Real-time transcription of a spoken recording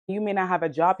You may not have a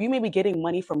job. You may be getting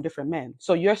money from different men.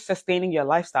 So you're sustaining your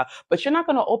lifestyle, but you're not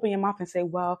going to open your mouth and say,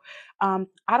 well, I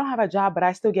don't have a job, but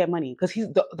I still get money. Because he's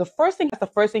the first thing, that's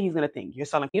the first thing he's going to think. You're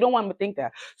selling. You don't want him to think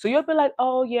that. So you'll be like,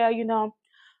 oh yeah,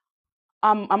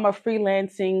 I'm a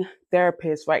freelancing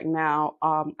therapist right now.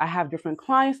 I have different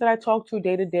clients that I talk to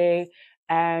day to day.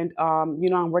 And,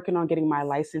 I'm working on getting my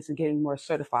license and getting more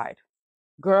certified.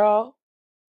 Girl,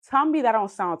 tell me that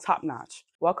don't sound top notch.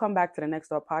 Welcome back to the Next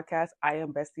Door podcast. I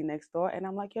am Bestie Next Door, and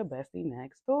I'm like your bestie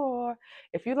next door.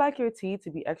 If you like your tea to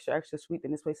be extra, extra sweet,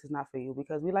 then this place is not for you,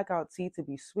 because we like our tea to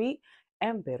be sweet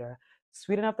and bitter.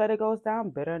 Sweet enough that it goes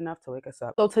down, bitter enough to wake us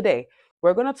up. So today,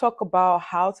 we're going to talk about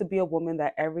how to be a woman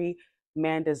that every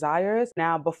man desires.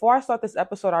 Now, before I start this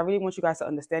episode, I really want you guys to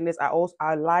understand this.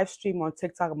 I live stream on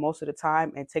TikTok most of the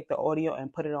time and take the audio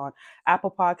and put it on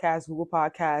Apple Podcasts, Google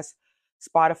Podcasts,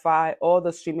 Spotify, all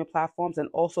the streaming platforms, and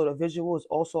also the visual is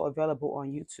also available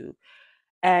on YouTube.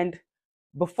 And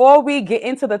before we get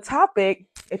into the topic,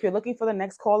 if you're looking for the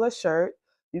Next Caller shirt,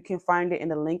 you can find it in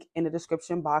the link in the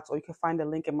description box, or you can find the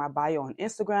link in my bio on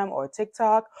Instagram or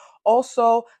TikTok.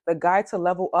 Also, the Guide to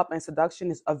Level Up and Seduction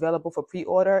is available for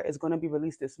pre-order. It's going to be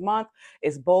released this month.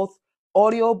 It's both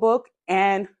audiobook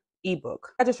and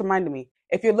ebook. That just reminded me,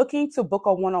 if you're looking to book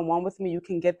a one-on-one with me, you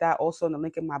can get that also in the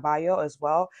link in my bio as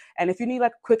well. And if you need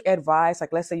like quick advice,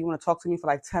 like let's say you want to talk to me for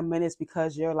like 10 minutes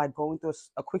because you're like going through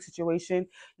a quick situation,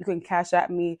 you can cash at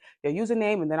me your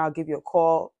username, and then I'll give you a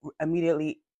call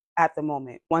immediately at the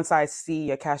moment once I see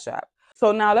your cash app.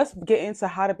 So now let's get into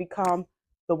how to become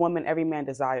the woman every man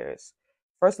desires.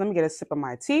 First, let me get a sip of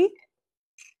my tea,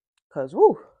 because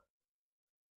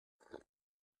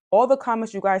all the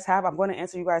comments you guys have, I'm going to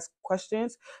answer you guys'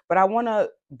 questions, but I want to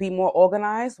be more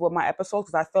organized with my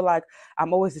episodes, because I feel like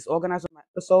I'm always disorganized with my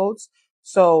episodes.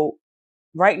 So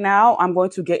right now, I'm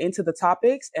going to get into the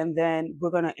topics, and then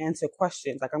we're going to answer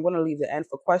questions. Like, I'm going to leave the end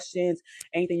for questions.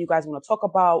 Anything you guys want to talk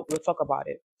about, we'll talk about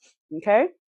it. Okay?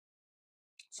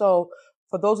 So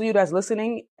for those of you that's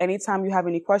listening, anytime you have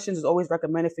any questions, it's always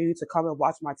recommended for you to come and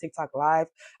watch my TikTok live.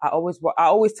 I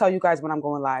always tell you guys when I'm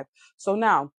going live. So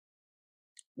now,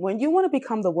 when you want to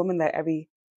become the woman that every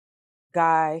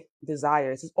guy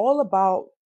desires, it's all about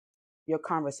your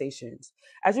conversations.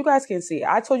 As you guys can see,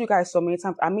 I told you guys so many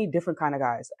times, I meet different kind of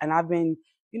guys, and I've been,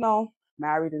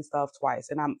 married and stuff twice,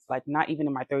 and I'm like not even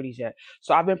in my 30s yet.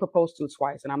 So I've been proposed to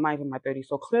twice, and I'm not even in my 30s.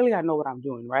 So clearly I know what I'm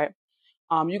doing, right?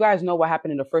 You guys know what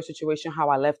happened in the first situation, how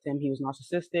I left him. He was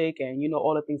narcissistic, and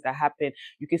all the things that happened.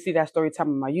 You can see that story time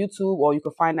on my YouTube, or you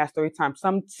can find that story time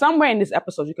somewhere in this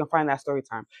episode. You can find that story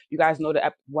time. You guys know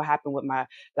what happened with my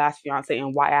last fiance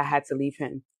and why I had to leave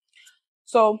him.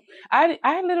 So I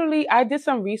did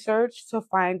some research to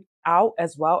find out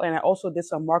as well, and I also did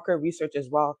some market research as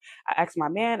well. I asked my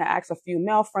man, I asked a few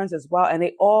male friends as well, and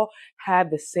they all said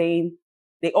the same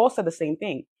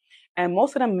thing. And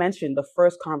most of them mentioned the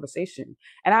first conversation.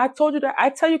 And I tell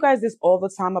you guys this all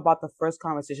the time about the first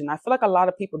conversation. I feel like a lot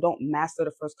of people don't master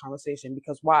the first conversation,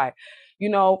 because why?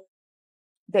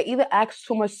 They either ask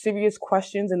too much serious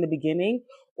questions in the beginning,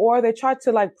 or they try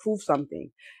to like prove something.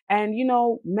 And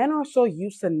men are so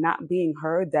used to not being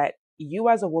heard that you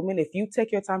as a woman, if you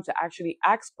take your time to actually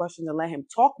ask questions and let him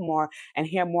talk more and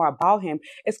hear more about him,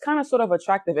 it's kind of sort of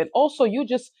attractive. And also you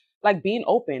just like being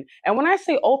open. And when I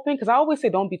say open, because I always say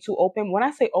don't be too open. When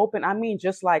I say open, I mean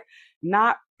just like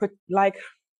not like,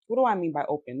 what do I mean by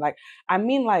open? Like, I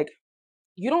mean like,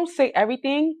 you don't say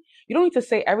everything. You don't need to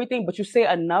say everything, but you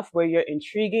say enough where you're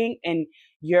intriguing and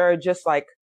you're just like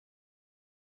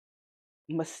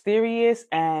mysterious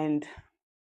and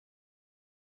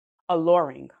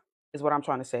alluring is what I'm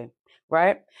trying to say.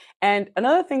 Right. And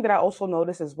another thing that I also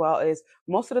notice as well is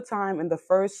most of the time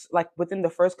within the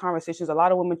first conversations, a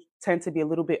lot of women tend to be a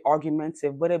little bit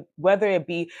argumentative, whether it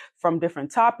be from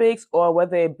different topics or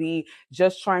whether it be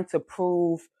just trying to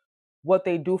prove what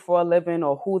they do for a living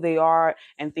or who they are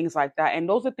and things like that. And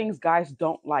those are things guys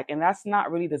don't like, and that's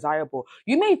not really desirable.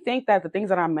 You may think that the things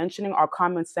that I'm mentioning are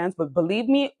common sense, but believe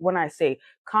me when I say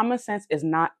common sense is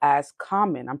not as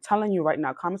common. I'm telling you right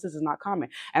now, common sense is not common.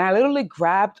 And I literally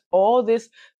grabbed all these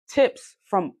tips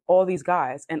from all these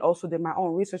guys and also did my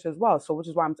own research as well. So which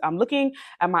is why I'm looking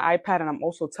at my iPad, and I'm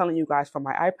also telling you guys from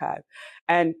my iPad.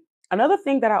 And another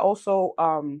thing that I also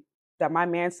that my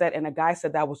man said and a guy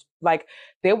said that was like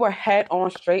they were head on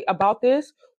straight about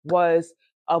this was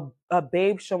a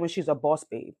babe showing she's a boss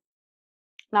babe.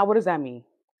 Now, what does that mean?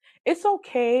 It's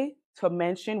okay to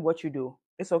mention what you do.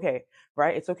 It's okay,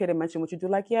 right? It's okay to mention what you do.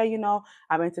 Like, yeah,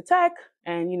 I'm into tech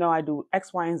and, I do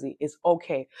X, Y, and Z. It's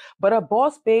okay. But a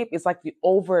boss babe is like the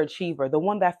overachiever, the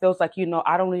one that feels like,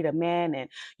 I don't need a man and,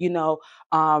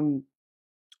 um,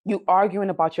 you arguing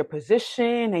about your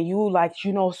position, and you like,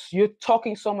 you're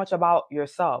talking so much about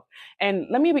yourself. And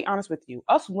let me be honest with you,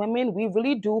 us women, we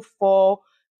really do fall,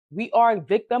 we are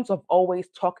victims of always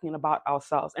talking about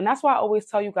ourselves. And that's why I always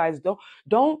tell you guys,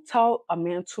 don't tell a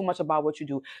man too much about what you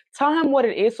do. Tell him what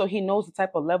it is so he knows the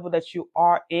type of level that you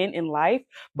are in life.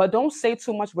 But don't say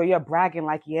too much where you're bragging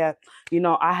like, yeah,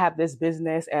 I have this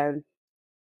business, and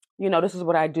this is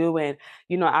what I do, and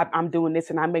I'm doing this,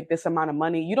 and I make this amount of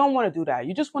money. You don't want to do that.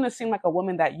 You just want to seem like a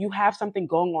woman that you have something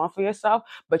going on for yourself,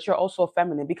 but you're also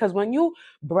feminine. Because when you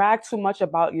brag too much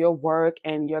about your work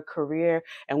and your career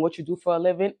and what you do for a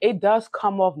living, it does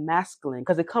come off masculine,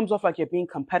 because it comes off like you're being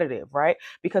competitive, right?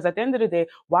 Because at the end of the day,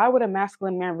 why would a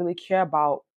masculine man really care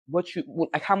about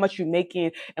like how much you're making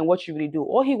and what you really do?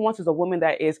 All he wants is a woman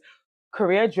that is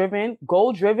career driven,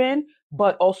 goal driven,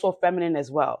 but also feminine as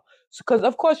well. Because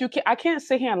of course I can't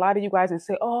sit here and lie to you guys and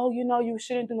say, oh, you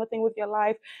shouldn't do nothing with your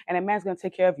life and a man's gonna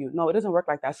take care of you. No, it doesn't work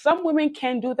like that. Some women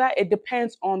can do that. It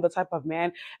depends on the type of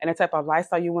man and the type of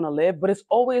lifestyle you want to live. But it's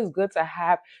always good to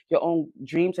have your own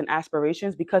dreams and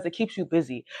aspirations, because it keeps you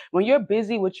busy. When you're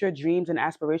busy with your dreams and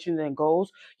aspirations and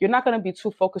goals, you're not gonna be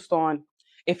too focused on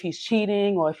if he's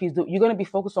cheating, or if you're going to be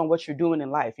focused on what you're doing in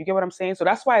life. You get what I'm saying? So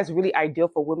that's why it's really ideal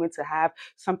for women to have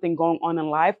something going on in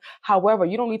life. However,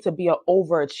 you don't need to be an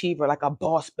overachiever, like a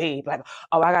boss babe. Like,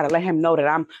 oh, I got to let him know that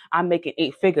I'm making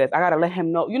 8 figures. I got to let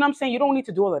him know. You know what I'm saying? You don't need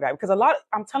to do all of that, because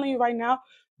I'm telling you right now,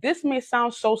 this may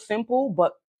sound so simple,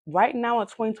 but right now in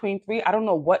 2023, I don't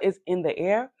know what is in the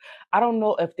air. I don't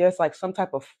know if there's like some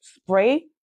type of spray,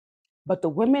 but the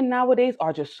women nowadays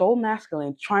are just so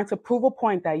masculine, trying to prove a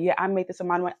point that, yeah, I make this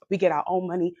amount of money. We get our own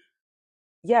money.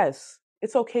 Yes,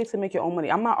 it's okay to make your own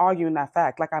money. I'm not arguing that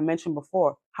fact, like I mentioned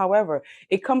before. However,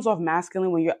 it comes off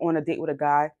masculine when you're on a date with a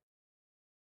guy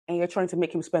and you're trying to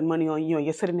make him spend money on you, and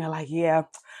you're sitting there like, yeah,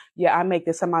 I make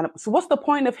this amount of. So what's the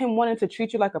point of him wanting to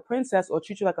treat you like a princess or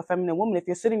treat you like a feminine woman if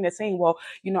you're sitting there saying, well,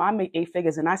 I make 8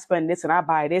 figures and I spend this and I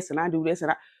buy this and I do this,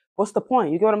 and what's the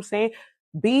point? You get what I'm saying?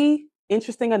 Be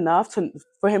interesting enough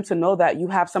for him to know that you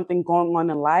have something going on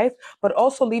in life, but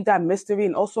also leave that mystery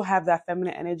and also have that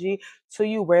feminine energy to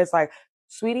you, where it's like,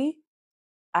 sweetie,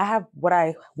 I have what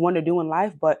I want to do in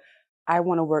life, but I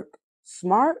want to work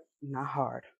smart, not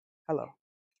hard. Hello.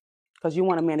 Because you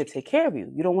want a man to take care of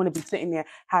you. You don't want to be sitting there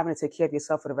having to take care of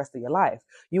yourself for the rest of your life.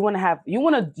 You want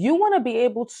to be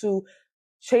able to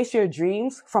chase your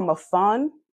dreams from a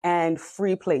fun and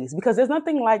free place, because there's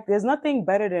nothing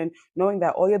better than knowing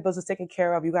that all your bills are taken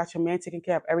care of. You got your man taking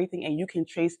care of everything, and you can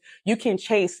chase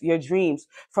your dreams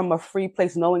from a free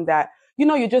place, knowing that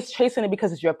you're just chasing it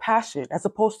because it's your passion, as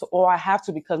opposed to, oh, I have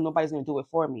to because nobody's going to do it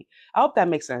for me. I hope that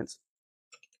makes sense.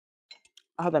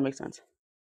 I hope that makes sense.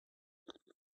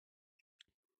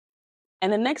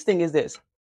 And the next thing is this.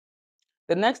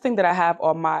 The next thing that I have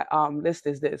on my list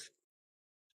is this: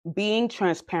 being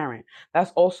transparent.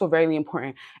 That's also very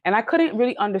important. And I couldn't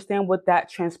really understand what that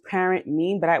transparent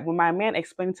mean, but when my man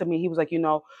explained it to me, he was like,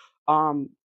 um,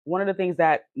 one of the things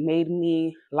that made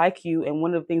me like you, and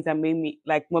one of the things that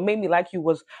what made me like you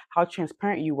was how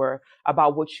transparent you were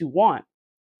about what you want.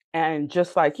 And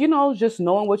just like, just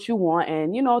knowing what you want,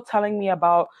 and, telling me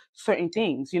about certain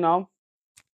things. And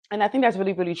I think that's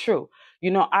really, really true.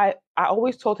 I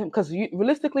always told him, because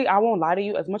realistically, I won't lie to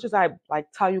you. As much as I like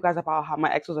tell you guys about how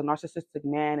my ex was a narcissistic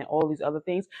man and all these other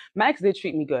things, my ex did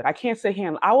treat me good. I can't sit here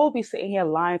and I will be sitting here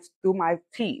lying through my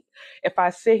teeth if I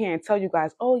sit here and tell you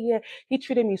guys, oh yeah, he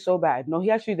treated me so bad. No,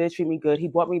 he actually did treat me good. He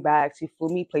bought me bags. He flew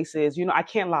me places. I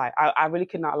can't lie. I really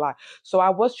cannot lie. So I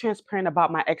was transparent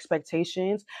about my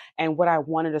expectations and what I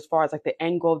wanted as far as like the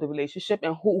end goal of the relationship,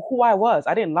 and who I was.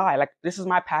 I didn't lie. Like, this is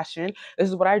my passion. This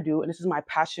is what I do, and this is my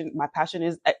passion. My passion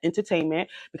is entertainment,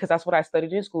 because that's what I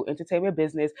studied in school, entertainment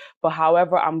business. But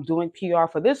however, I'm doing PR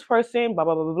for this person, blah,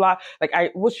 blah, blah, blah, blah. Like, I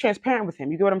was transparent with him.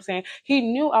 You get what I'm saying? He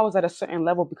knew I was at a certain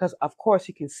level, because of course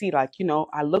he can see, like,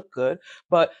 I look good,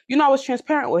 but, I was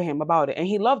transparent with him about it. And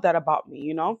he loved that about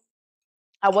me.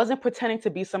 I wasn't pretending to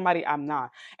be somebody I'm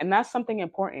not. And that's something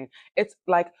important. It's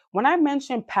like when I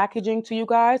mention packaging to you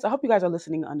guys, I hope you guys are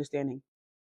listening and understanding.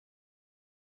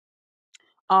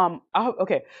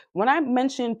 Okay. When I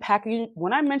mention packaging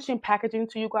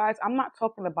to you guys, I'm not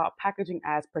talking about packaging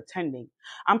as pretending.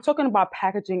 I'm talking about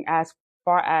packaging as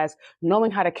far as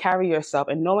knowing how to carry yourself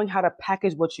and knowing how to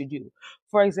package what you do.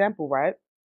 For example, right?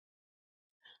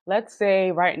 Let's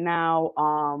say right now,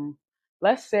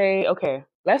 let's say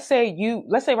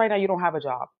right now you don't have a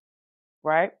job,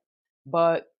 right?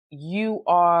 But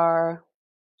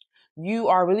you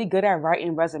are really good at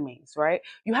writing resumes, right?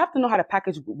 You have to know how to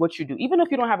package what you do, even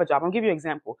if you don't have a job. I'll give you an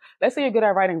example. Let's say you're good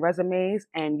at writing resumes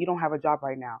and you don't have a job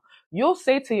right now. You'll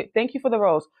say to you, thank you for the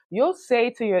rose. You'll say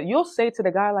to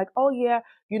the guy like, oh yeah,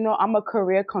 I'm a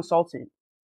career consultant.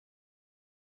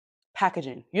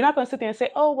 Packaging. You're not going to sit there and say,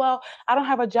 oh, well, I don't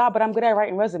have a job, but I'm good at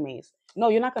writing resumes. No,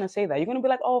 you're not going to say that. You're going to be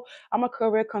like, oh, I'm a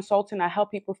career consultant. I help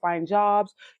people find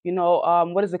jobs.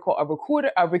 What is it called? A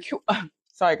recruiter,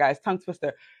 sorry, guys, tongue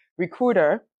twister.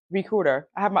 Recruiter.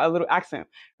 I have my little accent.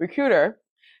 Recruiter.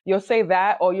 You'll say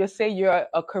that, or you'll say you're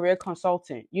a career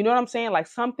consultant. You know what I'm saying? Like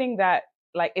something that,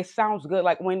 like, it sounds good.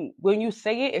 Like when you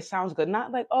say it, it sounds good.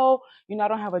 Not like, oh, I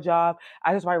don't have a job.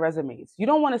 I just write resumes. You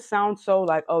don't want to sound so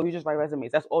like, oh, you just write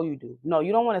resumes. That's all you do. No,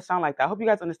 you don't want to sound like that. I hope you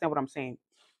guys understand what I'm saying.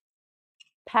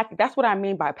 That's what I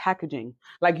mean by packaging.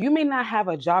 Like you may not have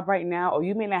a job right now, or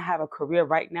you may not have a career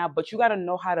right now, but you got to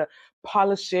know how to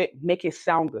polish it, make it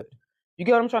sound good. You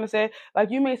get what I'm trying to say? Like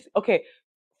okay,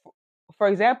 for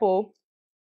example,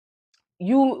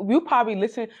 you probably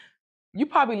listen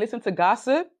to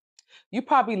gossip. You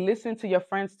probably listen to your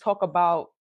friends talk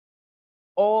about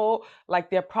all like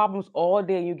their problems all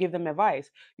day, and you give them advice.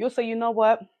 You'll say, you know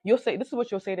what? You'll say, this is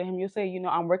what you'll say to him. You'll say,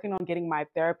 I'm working on getting my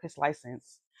therapist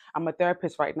license. I'm a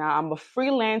therapist right now. I'm a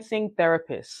freelancing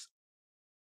therapist.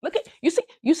 Look at you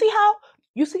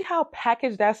see how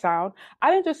packaged that sound.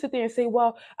 I didn't just sit there and say,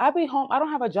 well, I'll be home. I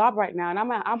don't have a job right now, and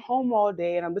I'm home all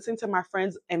day, and I'm listening to my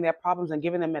friends and their problems and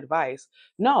giving them advice.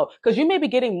 No, because you may be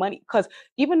getting money. Because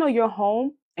even though you're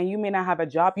home and you may not have a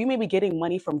job, you may be getting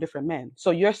money from different men.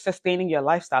 So you're sustaining your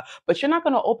lifestyle. But you're not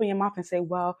going to open your mouth and say,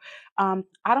 well, I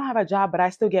don't have a job, but I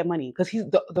still get money. Because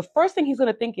the first thing he's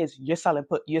going to think is you're selling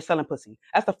pussy.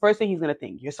 That's the first thing he's going to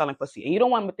think. You're selling pussy. And you don't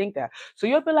want him to think that. So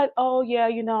you'll be like, oh yeah,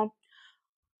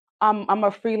 I'm a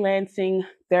freelancing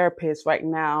therapist right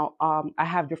now. I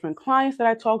have different clients that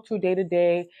I talk to day to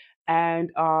day, and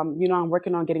I'm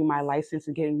working on getting my license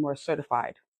and getting more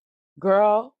certified.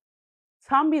 Girl,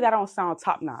 tell me that don't sound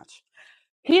top notch.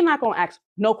 He's not gonna ask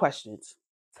no questions.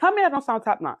 Tell me that don't sound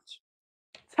top notch.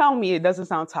 Tell me it doesn't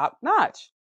sound top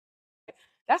notch.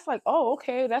 That's like, oh,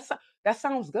 okay, that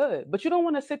sounds good. But you don't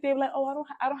want to sit there like, oh,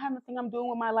 I don't have nothing I'm doing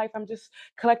with my life. I'm just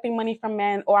collecting money from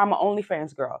men, or I'm an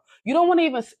OnlyFans girl. You don't want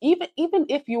to even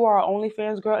if you are an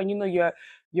OnlyFans girl and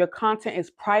your content is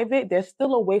private, there's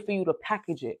still a way for you to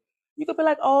package it. You could be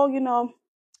like, oh,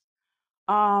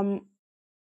 um,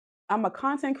 I'm a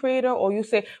content creator, or you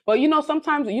say, but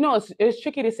sometimes, it's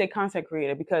tricky to say content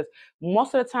creator, because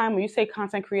most of the time when you say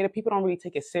content creator, people don't really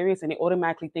take it serious and they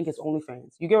automatically think it's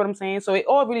OnlyFans. You get what I'm saying? So it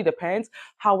all really depends.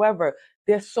 However,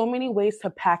 there's so many ways to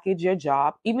package your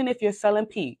job, even if you're selling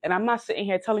pee. And I'm not sitting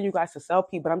here telling you guys to sell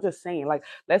pee, but I'm just saying, like,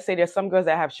 let's say there's some girls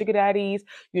that have sugar daddies,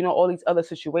 all these other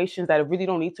situations that really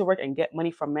don't need to work and get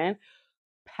money from men.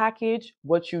 Package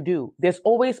what you do. There's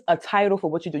always a title for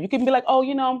what you do. You can be like, oh,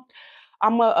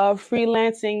 I'm a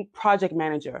freelancing project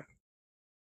manager.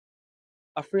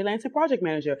 A freelancing project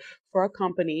manager for a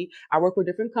company. I work with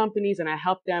different companies and I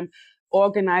help them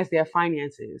organize their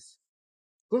finances.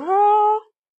 Girl,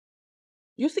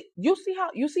 you see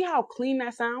how clean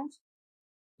that sounds?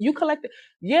 You collect it.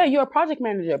 Yeah, you're a project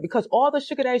manager, because all the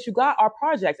sugar daddies you got are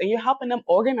projects and you're helping them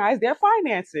organize their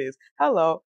finances.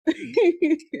 Hello.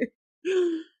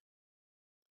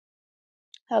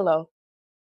 Hello.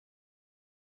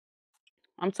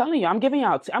 I'm telling you, I'm giving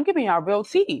y'all real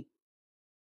tea.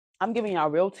 I'm giving y'all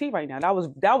real tea right now.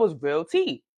 That was real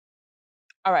tea.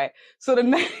 All right. So the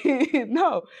next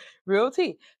no, real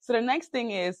tea. So the next thing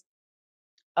is,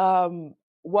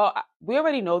 well, we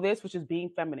already know this, which is being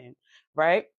feminine,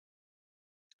 right?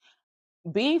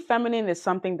 Being feminine is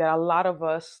something that a lot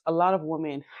of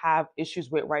women have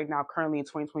issues with right now, currently in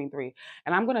 2023.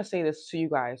 And I'm gonna say this to you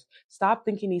guys: stop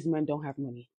thinking these men don't have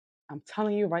money. I'm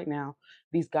telling you right now,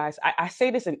 these guys. I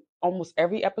say this in almost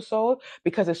every episode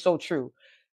because it's so true.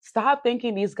 Stop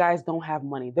thinking these guys don't have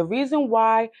money. The reason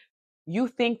why you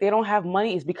think they don't have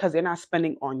money is because they're not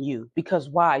spending on you. Because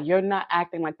why? You're not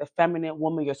acting like the feminine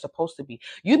woman you're supposed to be.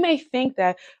 You may think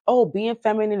that, oh, being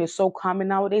feminine is so common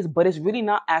nowadays, but it's really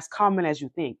not as common as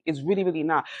you think. It's really, really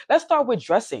not. Let's start with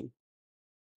dressing,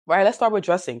 right? Let's start with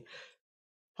dressing.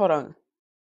 Hold on.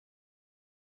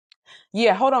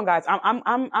 Yeah, hold on, guys.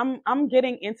 I'm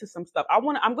getting into some stuff. I'm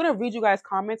gonna read you guys'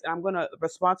 comments and I'm gonna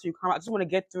respond to your comments. I just want to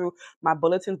get through my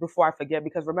bulletins before I forget,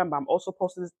 because remember, I'm also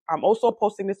posting this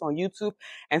on YouTube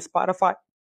and Spotify.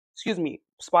 Excuse me,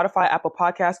 Spotify, Apple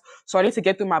Podcasts. So I need to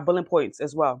get through my bullet points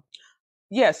as well.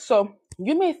 Yes, so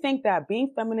you may think that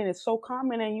being feminine is so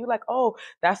common and you're like, oh,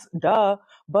 that's duh.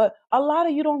 But a lot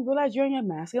of you don't realize you're in your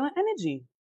masculine energy.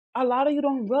 A lot of you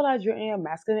don't realize you're in your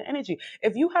masculine energy.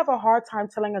 If you have a hard time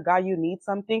telling a guy you need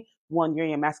something, one, you're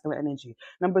in your masculine energy.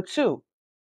 Number two,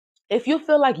 if you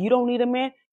feel like you don't need a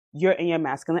man, you're in your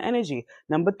masculine energy.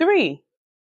 Number three,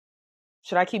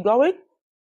 should I keep going?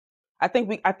 I think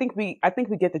we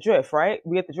get the drift, right?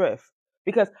 We get the drift.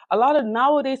 Because a lot of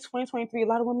nowadays, 2023, a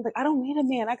lot of women like, I don't need a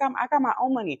man. I got my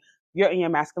own money. You're in your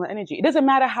masculine energy. It doesn't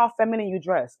matter how feminine you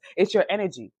dress. It's your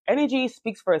energy. Energy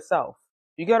speaks for itself.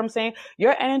 You get what I'm saying?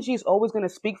 Your energy is always going to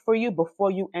speak for you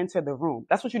before you enter the room.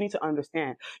 That's what you need to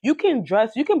understand. You can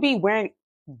be wearing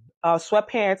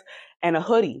sweatpants and a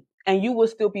hoodie, and you will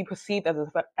still be perceived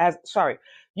as sorry.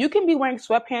 You can be wearing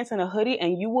sweatpants and a hoodie,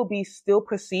 and you will be still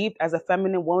perceived as a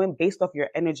feminine woman based off your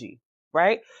energy,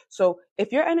 right? So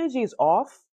if your energy is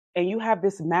off and you have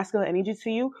this masculine energy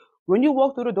to you, when you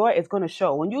walk through the door, it's going to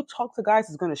show. When you talk to guys,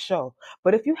 it's going to show.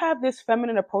 But if you have this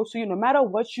feminine approach to you, no matter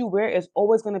what you wear, it's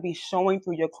always going to be showing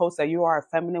through your clothes that you are a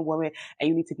feminine woman and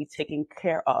you need to be taken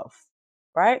care of,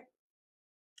 right?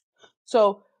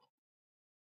 So,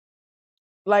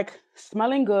 like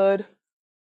smelling good,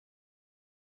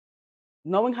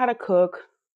 knowing how to cook,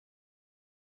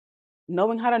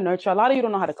 knowing how to nurture. A lot of you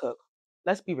don't know how to cook.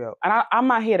 Let's be real. And I'm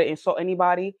not here to insult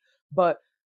anybody, but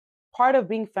part of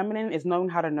being feminine is knowing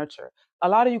how to nurture. A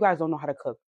lot of you guys don't know how to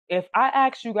cook. If I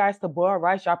ask you guys to boil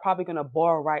rice, y'all probably gonna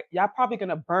boil rice. Y'all probably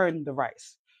gonna burn the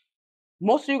rice.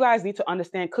 Most of you guys need to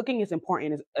understand cooking is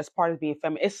important as part of being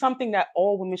feminine. It's something that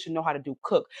all women should know how to do.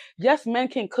 Cook. Yes, men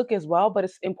can cook as well, but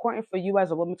it's important for you as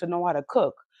a woman to know how to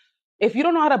cook. If you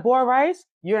don't know how to boil rice,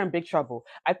 you're in big trouble.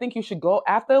 I think you should go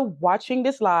after watching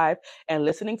this live and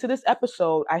listening to this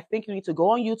episode. I think you need to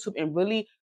go on YouTube and really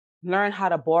learn how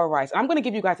to boil rice. I'm going to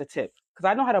give you guys a tip because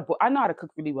I know how to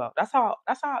cook really well. That's how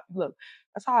look.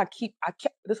 That's how this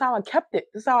is how I kept it.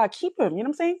 This is how I keep him. You know what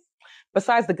I'm saying?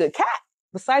 Besides the good cat.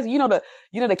 Besides,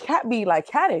 the cat be like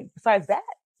catting. Besides that,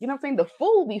 you know what I'm saying? The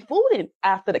food be fooding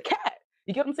after the cat.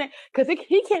 You get what I'm saying? Because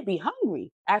he can't be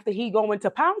hungry after he go into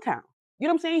Pound Town. You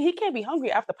know what I'm saying? He can't be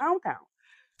hungry after Pound Town.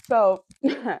 So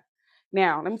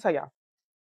now let me tell y'all.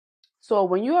 So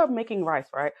when you are making rice,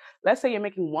 right? Let's say you're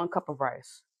making 1 cup of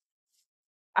rice.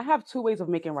 I have 2 ways of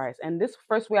making rice, and this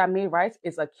first way I made rice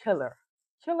is a killer.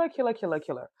 Killer, killer, killer,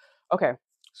 killer. Okay.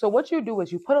 So what you do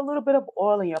is you put a little bit of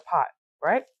oil in your pot,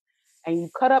 right? And you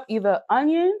cut up either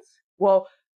onions, well,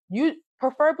 you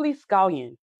preferably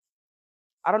scallion.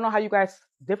 I don't know how you guys,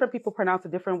 different people pronounce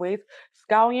it different ways.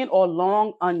 Scallion or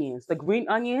long onions. The green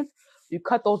onions, you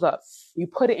cut those up. You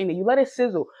put it in there. You let it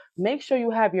sizzle. Make sure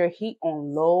you have your heat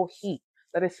on low heat.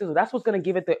 Let it sizzle. That's what's going to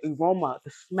give it the aroma,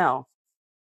 the smell.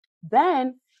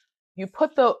 Then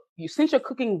since you're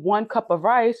cooking 1 cup of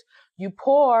rice, you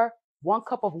pour 1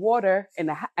 cup of water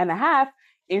and a half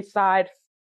inside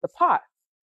the pot.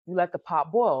 You let the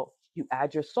pot boil. You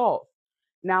add your salt.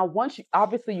 Now,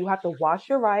 obviously you have to wash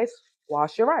your rice.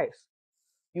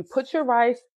 You put your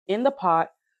rice in the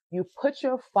pot. You put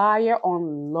your fire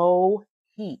on low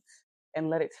heat and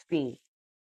let it steam.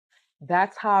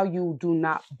 That's how you do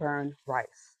not burn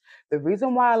rice. The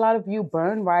reason why a lot of you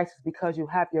burn rice is because you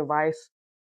have your rice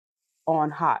on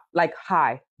hot, like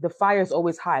high. The fire is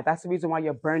always high. That's the reason why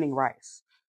you're burning rice.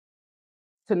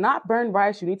 To not burn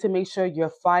rice, you need to make sure your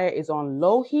fire is on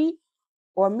low heat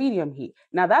or medium heat.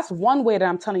 Now that's one way that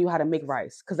I'm telling you how to make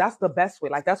rice, because that's the best way.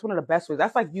 Like that's one of the best ways.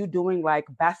 That's like you doing like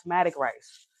basmati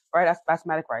rice, right? That's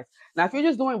basmati rice. Now if you're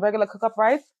just doing regular cook up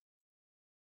rice,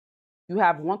 you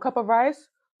have 1 cup of rice,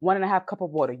 1.5 cup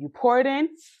of water. You pour it in,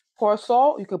 pour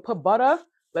salt. You can put butter,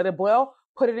 let it boil,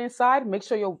 put it inside. Make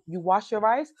sure you wash your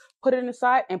rice, put it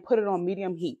inside, and put it on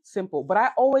medium heat. Simple. But I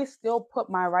always still put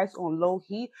my rice on low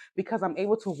heat because I'm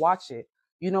able to watch it.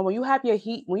 When you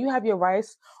have your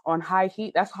rice on high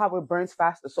heat, that's how it burns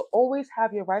faster. So always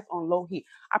have your rice on low heat.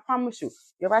 I promise you,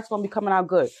 your rice is going to be coming out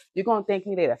good. You're going to thank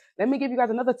me later. Let me give you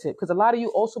guys another tip, because a lot of you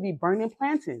also be burning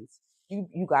plantains.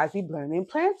 You guys be burning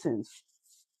plantains.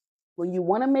 When you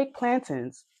want to make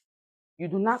plantains, you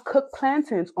do not cook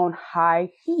plantains on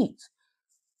high heat.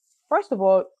 First of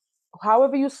all,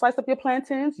 however you slice up your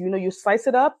plantains, you slice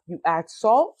it up, you add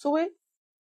salt to it,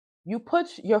 you put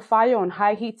your fire on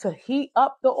high heat to heat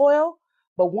up the oil.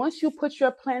 But once you put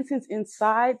your plantains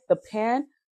inside the pan,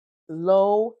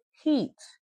 low heat,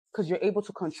 because you're able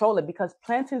to control it, because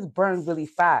plantains burn really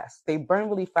fast. They burn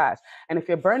really fast. And if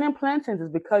you're burning plantains,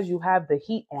 it's because you have the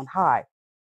heat on high.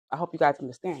 I hope you guys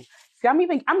understand. See, I'm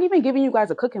even giving you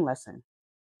guys a cooking lesson.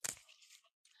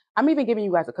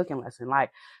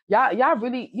 Like y'all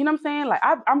really, you know what I'm saying? Like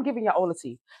I'm giving y'all all the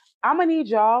tea. I'm gonna need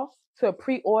y'all to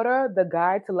pre-order the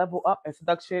guide to level up and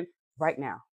seduction right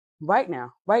now. Right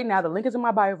now. Right now. The link is in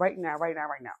my bio right now.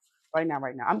 Right now.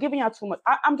 I'm giving y'all too much.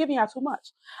 I'm giving y'all too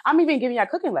much. I'm even giving y'all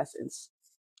cooking lessons.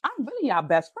 I'm really y'all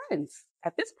best friends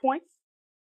at this point.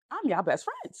 I'm y'all best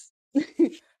friends.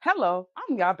 Hello,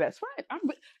 I'm y'all best friend. I'm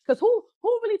because who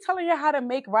really telling you how to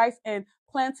make rice and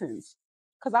plantains?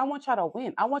 Because I want y'all to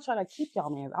win. I want y'all to keep y'all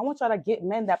men. I want y'all to get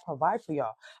men that provide for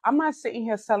y'all. I'm not sitting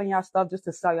here selling y'all stuff just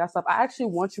to sell y'all stuff. I actually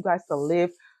want you guys to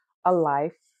live a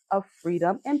life of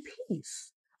freedom and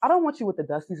peace. I don't want you with the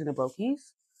dusties and the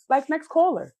brokies. Like next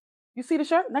caller. You see the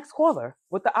shirt? Next caller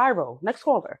with the eye roll. Next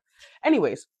caller.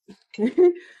 Anyways.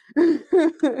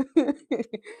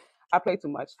 I play too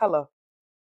much. Hello.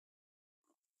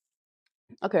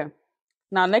 Okay.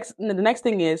 Now, the next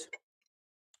thing is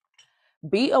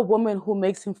be a woman who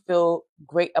makes him feel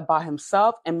great about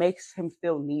himself and makes him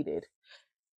feel needed.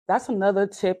 That's another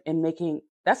tip in making.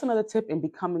 That's another tip in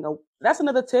becoming a. That's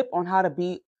another tip on how to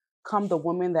become the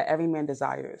woman that every man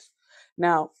desires.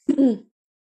 Now,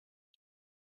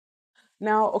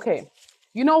 Now, okay,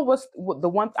 you know the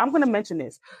one I'm going to mention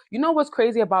this. You know what's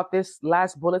crazy about this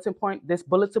last bulletin point? This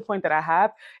bulletin point that I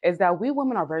have is that we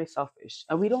women are very selfish,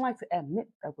 and we don't like to admit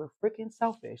that we're freaking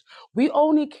selfish. We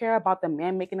only care about the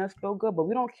man making us feel good, but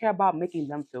we don't care about making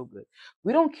them feel good.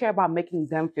 We don't care about making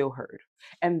them feel heard,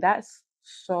 and that's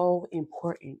so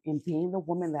important in being the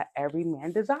woman that every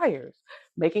man desires,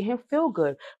 making him feel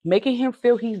good, making him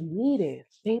feel he's needed.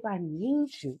 Babe, I need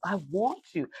you. I want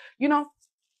you. You know,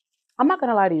 I'm not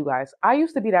gonna lie to you guys. I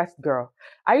used to be that girl.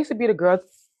 I used to be the girl.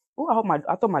 Oh,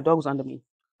 I thought my dog was under me.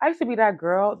 I used to be that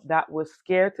girl that was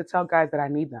scared to tell guys that I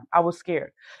need them. I was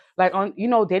scared. Like on,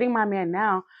 dating my man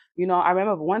now, I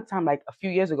remember one time, like a few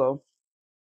years ago,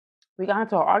 we got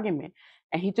into an argument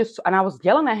and I was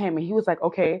yelling at him and he was like,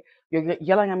 okay, you're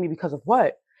yelling at me because of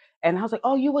what? And I was like,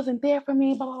 oh, you wasn't there for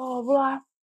me, blah, blah, blah, blah.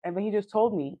 And then he just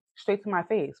told me straight to my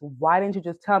face, why didn't you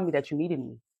just tell me that you needed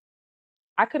me?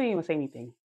 I couldn't even say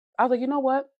anything. I was like, you know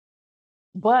what?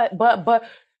 But,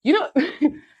 you know, let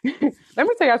me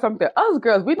tell you something. Us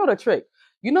girls, we know the trick.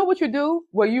 You know what you do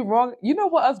when you wrong? You know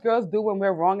what us girls do when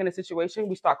we're wrong in a situation?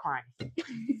 We start crying.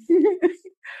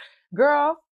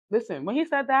 Girl, listen, when he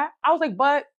said that, I was like,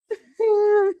 but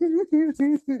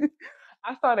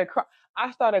I started crying.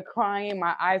 I started crying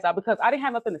my eyes out because I didn't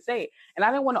have nothing to say and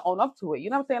I didn't want to own up to it. You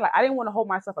know what I'm saying? Like I didn't want to hold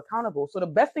myself accountable. So the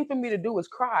best thing for me to do was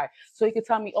cry. So he could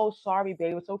tell me, oh, sorry,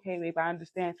 babe. It's okay, babe. I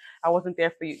understand. I wasn't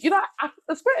there for you. I flipped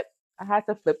the script. I had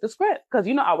to flip the script because,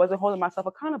 I wasn't holding myself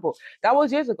accountable. That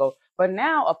was years ago. But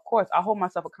now, of course, I hold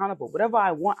myself accountable. Whatever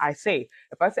I want, I say.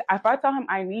 If I tell him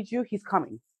I need you, he's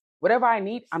coming. Whatever I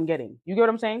need, I'm getting. You get what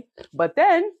I'm saying? But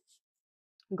then,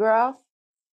 girl,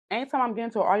 anytime I'm getting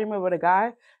into an argument with a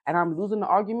guy and I'm losing the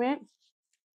argument,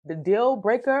 the deal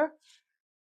breaker,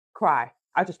 cry.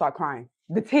 I just start crying.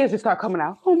 The tears just start coming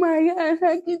out. Oh my God,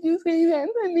 how could you say that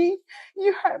to me?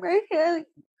 You hurt my head.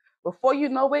 Before you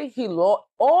know it, he lost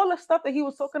all the stuff that he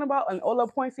was talking about and all the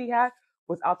points he had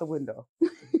was out the window.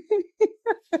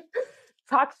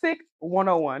 Toxic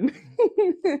 101.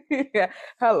 Yeah.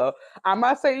 Hello. I'm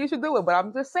not saying you should do it, but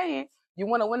I'm just saying you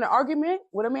want to win an argument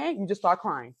with a man, you just start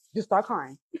crying. Just start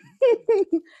crying.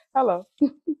 Hello.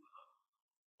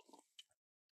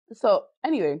 So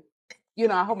anyway,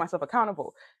 I hold myself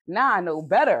accountable. Now I know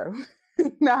better.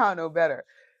 Now I know better.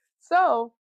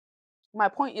 So my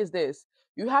point is this: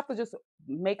 you have to just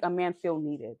make a man feel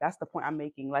needed. That's the point I'm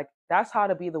making. Like that's how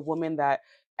to be the woman that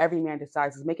every man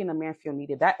decides, is making a man feel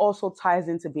needed. That also ties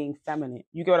into being feminine.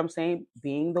 You get what I'm saying?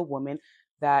 Being the woman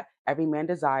that every man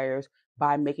desires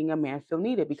by making a man feel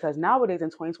needed. Because nowadays in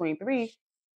 2023,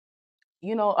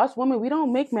 us women, we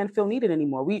don't make men feel needed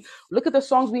anymore. We look at the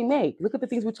songs we make, look at the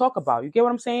things we talk about. You get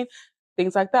what I'm saying?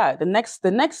 Things like that. The next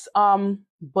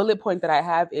bullet point that I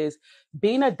have is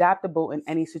being adaptable in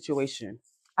any situation.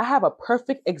 I have a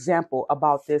perfect example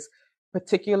about this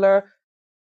particular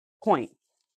point.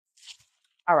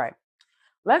 All right.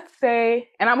 Let's say,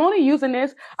 and I'm only using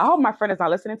this. I hope my friend is not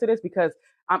listening to this because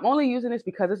I'm only using this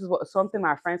because this is something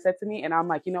my friend said to me. And I'm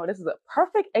like, this is a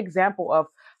perfect example of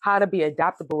how to be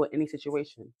adaptable in any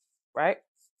situation. Right?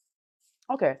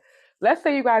 Okay. Let's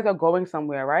say you guys are going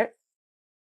somewhere, right?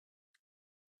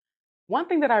 One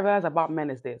thing that I realize about men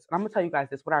is this. And I'm going to tell you guys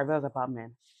this, what I realize about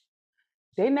men.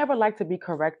 They never like to be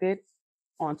corrected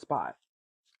on spot.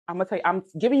 I'm going to tell you, I'm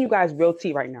giving you guys real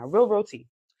tea right now. Real tea.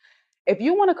 If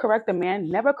you want to correct a man,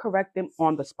 never correct them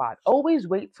on the spot. Always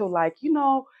wait till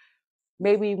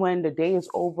maybe when the day is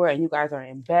over and you guys are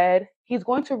in bed, he's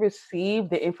going to receive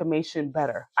the information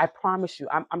better. I promise you.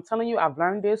 I'm telling you, I've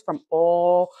learned this from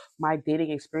all my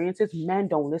dating experiences. Men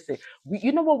don't listen.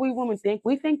 You know what we women think?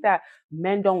 We think that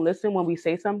men don't listen when we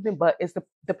say something, but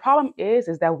the problem is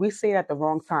that we say it at the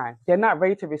wrong time. They're not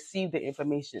ready to receive the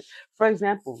information. For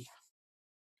example,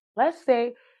 Let's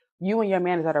say you and your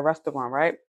man is at a restaurant,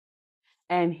 right?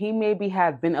 And he maybe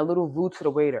has been a little rude to the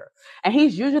waiter. And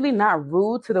he's usually not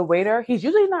rude to the waiter. He's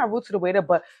usually not rude to the waiter,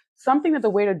 but something that the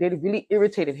waiter did really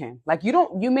irritated him. Like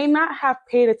you may not have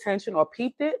paid attention or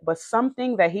peeped it, but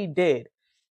something that he did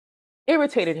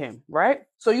irritated him, right?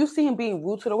 So you see him being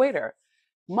rude to the waiter.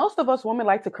 Most of us women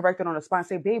like to correct it on the spot and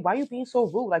say, babe, why are you being so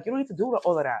rude? Like, you don't need to do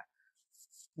all of that,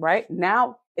 right?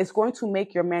 Now it's going to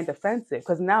make your man defensive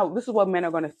because now this is what men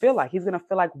are going to feel like. He's going to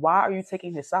feel like, why are you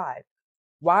taking his side?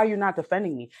 Why are you not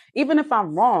defending me? Even if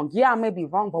I'm wrong, yeah, I may be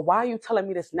wrong, but why are you telling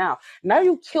me this now? Now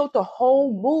you killed the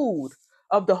whole mood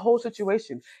of the whole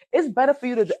situation. It's better for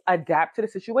you to adapt to the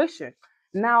situation.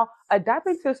 Now,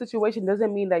 adapting to the situation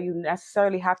doesn't mean that you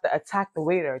necessarily have to attack the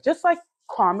waiter. Just like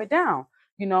calm it down.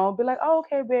 Be like, oh,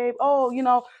 okay, babe.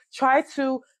 Oh, try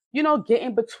to, get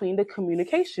in between the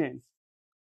communication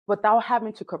without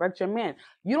having to correct your man.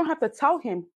 You don't have to tell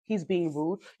him he's being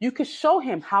rude. You can show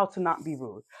him how to not be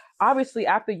rude. Obviously,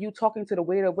 after you talking to the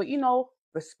waiter, but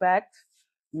respect,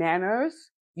 manners,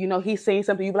 he's saying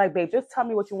something, you be like, babe, just tell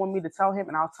me what you want me to tell him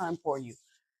and I'll tell him for you.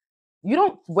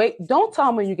 You don't tell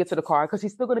him when you get to the car because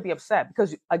he's still going to be upset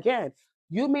because again,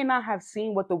 you may not have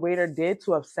seen what the waiter did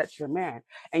to upset your man.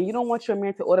 And you don't want your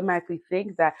man to automatically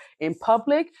think that in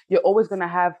public, you're always going to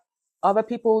have other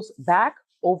people's back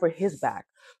over his back.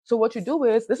 So what you do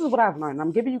is, this is what I've learned.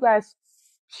 I'm giving you guys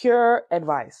pure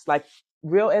advice, like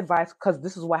real advice, because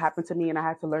this is what happened to me and I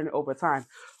had to learn it over time.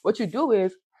 What you do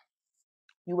is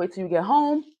you wait till you get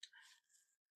home,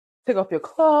 take off your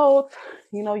clothes,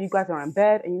 you guys are in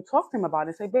bed and you talk to him about it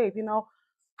and say, babe,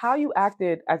 how you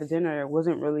acted at the dinner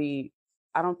wasn't really,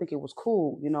 I don't think it was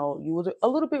cool. You was a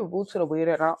little bit rude to the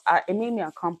waiter. And it made me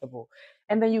uncomfortable.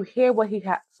 And then you hear what he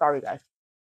had. Sorry, guys.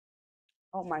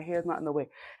 Oh, my hair's not in the way.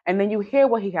 And then you hear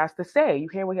what he has to say. You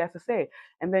hear what he has to say.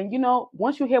 And then,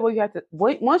 once you hear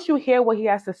once you hear what he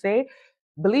has to say,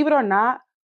 believe it or not,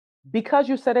 because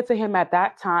you said it to him at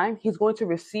that time, he's going to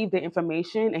receive the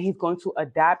information and he's going to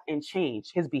adapt and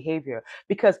change his behavior.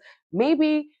 Because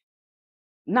maybe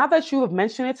now that you have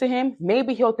mentioned it to him,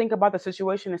 maybe he'll think about the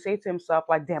situation and say to himself,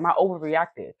 like, damn, I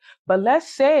overreacted. But let's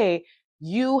say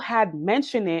you had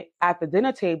mentioned it at the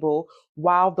dinner table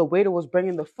while the waiter was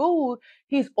bringing the food,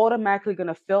 he's automatically going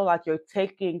to feel like you're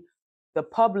taking the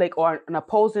public or an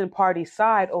opposing party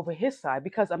side over his side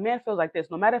because a man feels like this,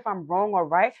 no matter if I'm wrong or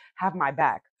right, have my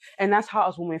back. And that's how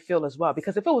us women feel as well.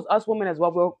 Because if it was us women as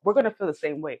well, we're going to feel the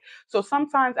same way. So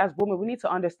sometimes as women, we need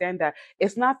to understand that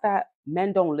it's not that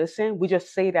men don't listen. We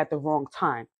just say it at the wrong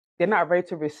time. They're not ready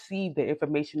to receive the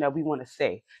information that we want to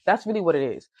say. That's really what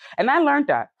it is. And I learned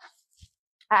that.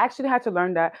 I actually had to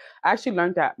learn that. I actually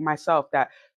learned that myself that,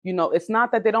 it's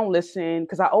not that they don't listen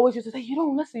because I always used to say, you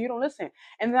don't listen, you don't listen.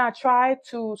 And then I tried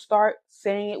to start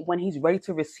saying it when he's ready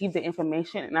to receive the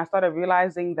information. And I started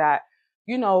realizing that,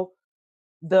 you know,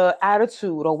 the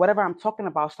attitude or whatever I'm talking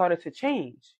about started to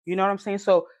change. You know what I'm saying?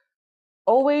 So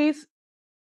always,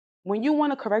 when you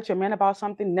want to correct your man about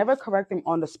something, never correct him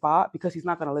on the spot because he's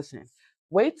not going to listen.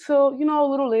 Wait till, a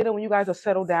little later when you guys are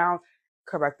settled down,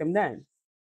 correct him then.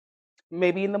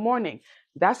 Maybe in the morning.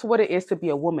 That's what it is to be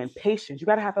a woman. Patience. You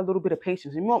got to have a little bit of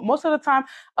patience. Most of the time,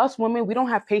 us women, we don't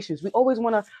have patience. We always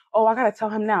want to, oh, I got to tell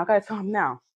him now. I got to tell him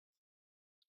now.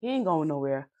 He ain't going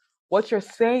nowhere. What you're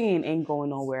saying ain't going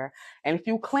nowhere. And if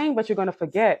you claim that you're going to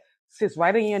forget, sis,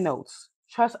 write in your notes.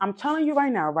 I'm telling you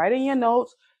right now, write in your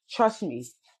notes. Trust me.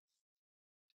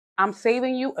 I'm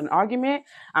saving you an argument.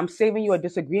 I'm saving you a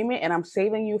disagreement. And I'm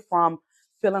saving you from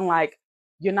feeling like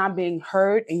you're not being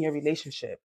heard in your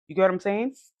relationship. You get what I'm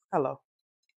saying? Hello.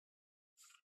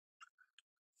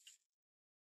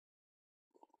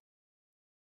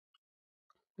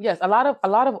 Yes, a lot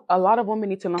of women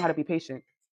need to learn how to be patient.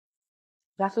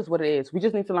 That's just what it is. We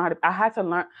just need to learn how to. I had to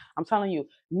learn. I'm telling you,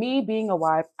 me being a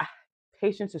wife,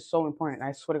 patience is so important.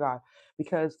 I swear to God,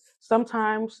 because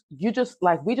sometimes you just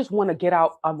like we just want to get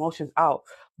our emotions out,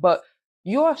 but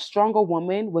you're a stronger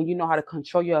woman when you know how to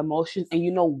control your emotions and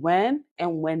you know when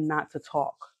and when not to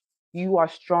talk. You are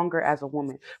stronger as a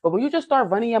woman. But when you just start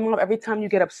running your mouth every time you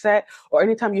get upset or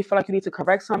anytime you feel like you need to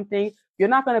correct something, you're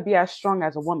not going to be as strong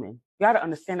as a woman. You got to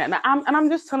understand that. And I'm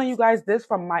just telling you guys this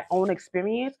from my own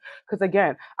experience. Because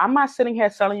again, I'm not sitting here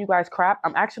telling you guys crap.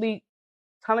 I'm actually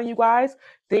telling you guys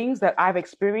things that I've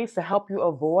experienced to help you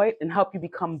avoid and help you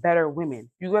become better women.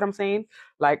 You get what I'm saying?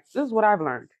 Like, this is what I've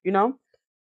learned.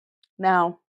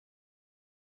 Now,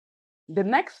 the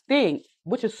next thing,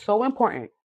 which is so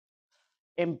important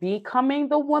in becoming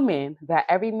the woman that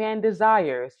every man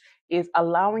desires, is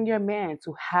allowing your man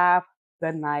to have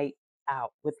the night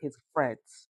out with his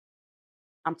friends.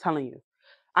 I'm telling you.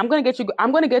 I'm gonna get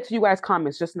to you guys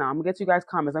comments just now. I'm gonna get to you guys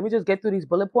comments. Let me just get through these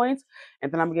bullet points,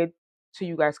 and then I'm gonna get to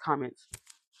you guys comments.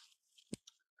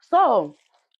 So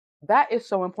that is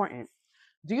so important.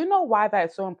 Do you know why that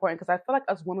is so important? Because I feel like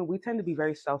us women, we tend to be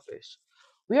very selfish.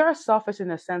 We are selfish in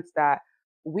the sense that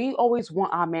we always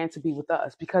want our man to be with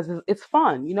us because it's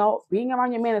fun. Being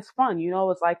around your man is fun.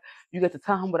 It's like you get to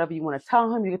tell him whatever you want to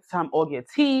tell him. You get to tell him all your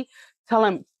tea, tell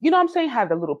him, what I'm saying, have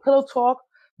the little pillow talk.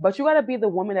 But you got to be the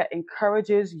woman that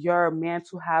encourages your man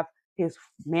to have his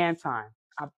man time.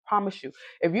 I promise you.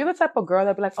 If you're the type of girl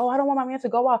that be like, oh, I don't want my man to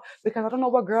go out because I don't know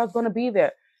what girl's going to be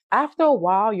there. After a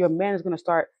while, your man is going to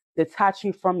start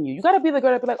detaching from you. You got to be the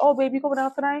girl that be like, oh, baby, you going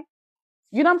out tonight?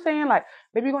 You know what I'm saying? Like,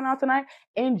 baby, you going out tonight?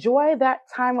 Enjoy that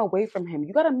time away from him.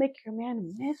 You got to make your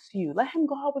man miss you. Let him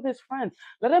go out with his friends.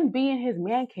 Let him be in his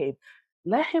man cave.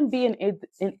 Let him be an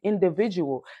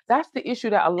individual. That's the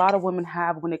issue that a lot of women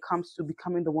have when it comes to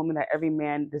becoming the woman that every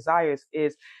man desires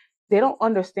is they don't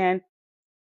understand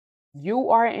you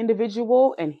are an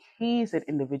individual and he's an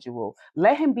individual.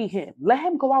 Let him be him. Let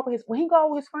him go out with when he go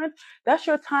out with his friends, that's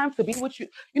your time to be with you.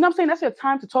 You know what I'm saying? That's your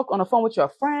time to talk on the phone with your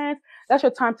friends. That's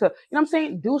your time to, what I'm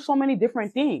saying, do so many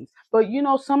different things. But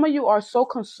some of you are so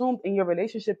consumed in your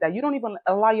relationship that you don't even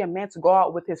allow your man to go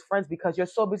out with his friends because you're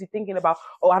so busy thinking about,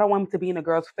 oh, I don't want him to be in a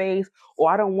girl's face, or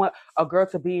I don't want a girl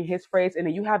to be in his face. And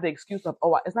then you have the excuse of,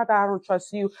 oh, it's not that I don't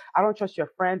trust you. I don't trust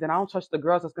your friends and I don't trust the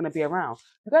girls that's going to be around.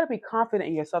 You got to be confident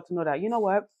in yourself to know that, you know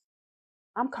what?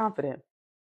 I'm confident.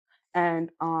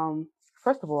 And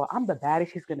first of all, I'm the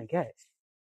baddest he's going to get.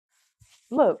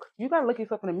 Look, you got to look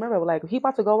yourself in the mirror. Like, he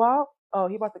about to go out? Oh,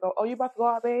 he about to go. Oh, you about to go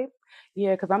out, babe?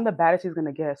 Yeah, because I'm the baddest he's going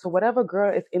to get. So whatever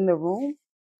girl is in the room,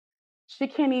 she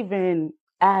can't even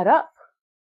add up.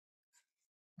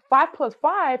 5 plus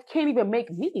 5 can't even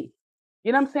make me.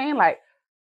 You know what I'm saying? Like,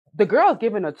 the girl's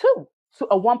giving a 2, so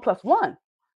a 1 plus 1.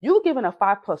 You giving a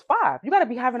 5 plus 5. You gotta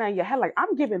be having that in your head. Like,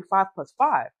 I'm giving 5 plus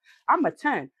 5. I'm a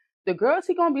 10. The girls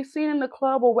he gonna be seeing in the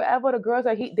club or wherever the girls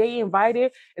that they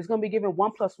invited is gonna be giving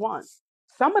 1 plus 1.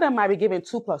 Some of them might be giving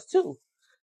 2 plus 2.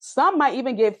 Some might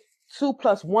even give 2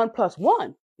 plus 1 plus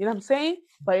 1. You know what I'm saying?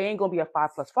 But it ain't gonna be a 5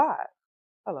 plus 5.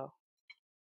 Hello.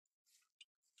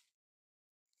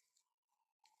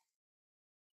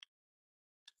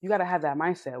 You got to have that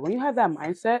mindset. When you have that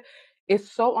mindset,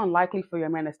 it's so unlikely for your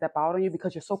man to step out on you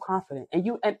because you're so confident. And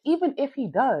even if he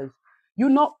does,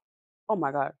 oh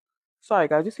my God. Sorry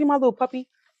guys, you see my little puppy?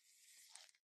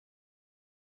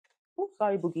 Oh,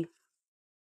 sorry, Boogie.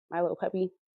 My little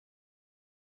puppy.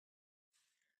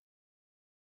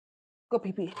 Go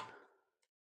pee pee.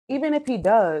 Even if he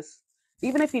does,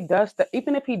 even if he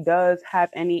does have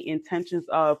any intentions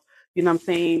of, what I'm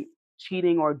saying,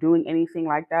 cheating or doing anything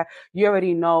like that, you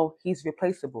already know he's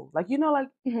replaceable. Like, like,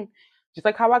 just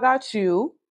like how I got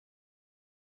you,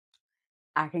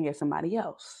 I can get somebody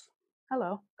else.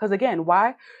 Hello. Because again,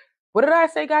 why? What did I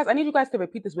say, guys? I need you guys to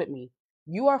repeat this with me.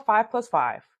 You are 5 plus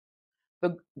 5,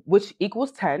 which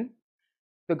equals 10.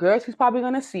 The girls he's probably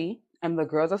going to see and the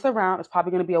girls that's around is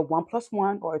probably going to be a 1 plus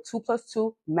 1 or a 2 plus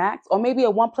 2 max, or maybe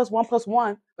a 1 plus 1 plus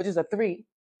 1, which is a 3.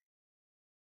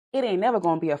 It ain't never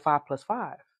going to be a 5 plus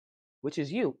 5, which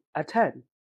is you, a 10.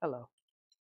 Hello.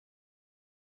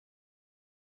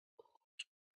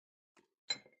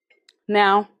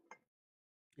 Now,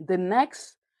 the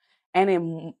next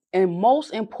and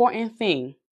most important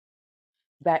thing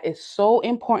that is so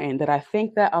important that I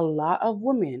think that a lot of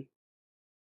women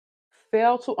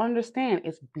fail to understand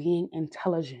is being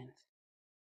intelligent.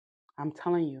 I'm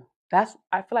telling you. I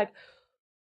feel like,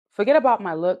 forget about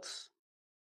my looks,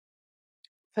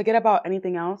 forget about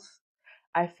anything else.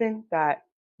 I think that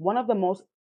one of the most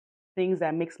things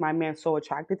that makes my man so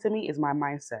attracted to me is my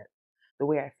mindset, the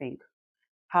way I think,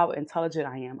 how intelligent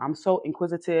I am. I'm so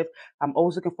inquisitive. I'm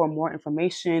always looking for more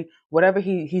information. Whatever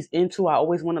he's into, I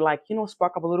always want to, like,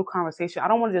 spark up a little conversation. I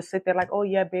don't want to just sit there like, oh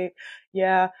yeah, babe.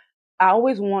 Yeah. I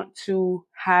always want to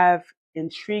have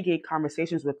intriguing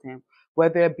conversations with him,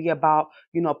 whether it be about,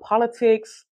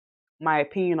 politics, my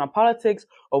opinion on politics,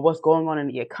 or what's going on in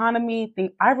the economy.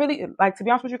 I really like, to be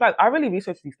honest with you guys, I really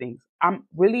research these things. I'm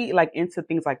really like into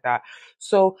things like that.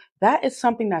 So that is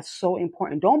something that's so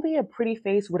important. Don't be a pretty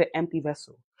face with an empty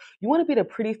vessel. You want to be the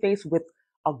pretty face with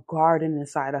a garden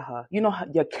inside of her.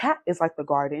 Your cat is like the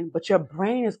garden, but your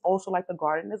brain is also like the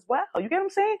garden as well. You get what I'm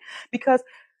saying? Because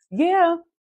yeah,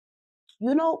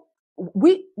 you know,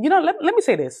 let me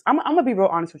say this. I'm gonna be real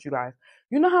honest with you guys.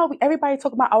 You know how everybody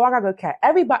talk about, oh, I got good cat.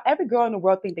 Every girl in the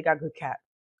world think they got good cat,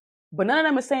 but none of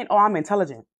them are saying, oh, I'm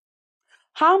intelligent.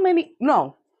 How many?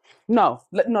 No.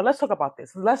 Let's talk about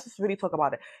this. Let's just really talk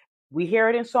about it. We hear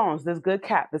it in songs. This good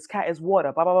cat. This cat is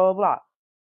water. Blah blah blah blah blah.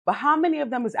 But how many of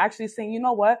them is actually saying, you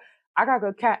know what? I got a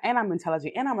good cat and I'm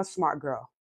intelligent and I'm a smart girl.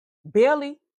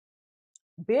 Barely,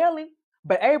 barely.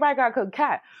 But everybody got a good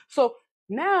cat. So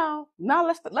now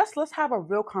let's have a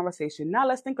real conversation. Now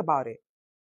let's think about it.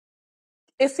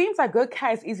 It seems like good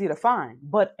cat is easy to find,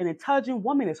 but an intelligent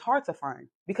woman is hard to find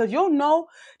because you'll know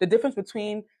the difference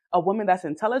between a woman that's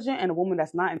intelligent and a woman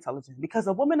that's not intelligent. Because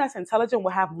a woman that's intelligent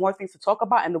will have more things to talk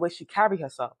about and the way she carry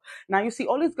herself. Now you see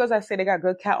all these girls that say they got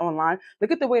good cat online. Look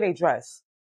at the way they dress.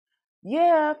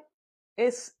 Yeah,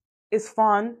 it's it's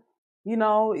fun,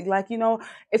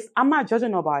 it's I'm not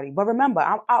judging nobody, but remember,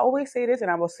 I always say this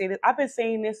and I will say this. I've been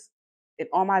saying this in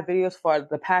all my videos for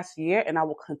the past year and I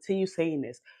will continue saying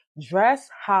this. Dress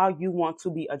how you want to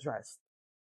be addressed.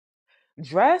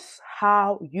 Dress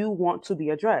how you want to be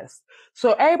addressed.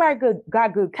 So everybody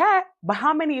got good cat, but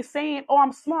how many is saying, "Oh,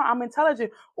 I'm smart, I'm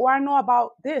intelligent, or I know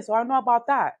about this, or I know about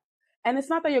that." And it's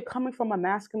not that you're coming from a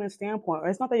masculine standpoint, or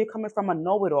it's not that you're coming from a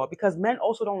know-it-all, because men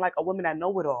also don't like a woman that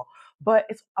know-it-all. But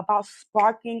it's about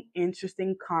sparking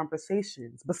interesting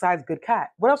conversations. Besides good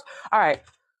cat, what else? All right,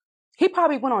 he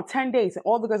probably went on 10 dates and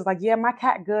all the girls are like, yeah, my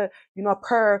cat good,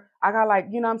 purr. I got like,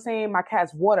 you know what I'm saying? My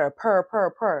cat's water, purr,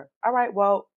 purr, purr. All right,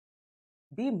 well,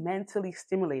 be mentally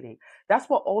stimulating. That's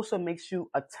what also makes you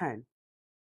a 10.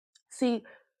 See,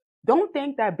 don't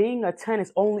think that being a 10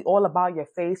 is only all about your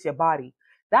face, your body.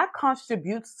 That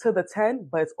contributes to the 10,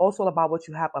 but it's also about what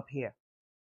you have up here.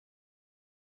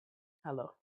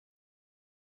 Hello.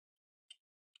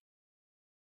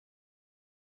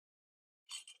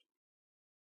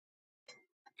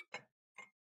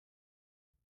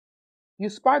 You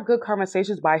spark good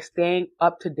conversations by staying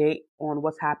up to date on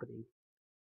what's happening.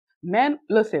 Men,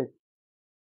 listen,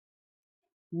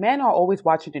 men are always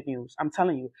watching the news. I'm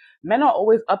telling you, men are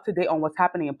always up to date on what's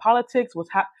happening in politics.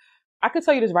 I can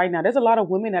tell you this right now. There's a lot of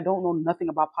women that don't know nothing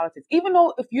about politics, even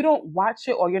though if you don't watch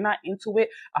it or you're not into it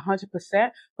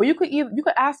 100%. But you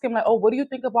could ask him like, "Oh, what do you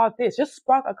think about this?" Just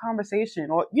spark a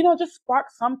conversation, or just spark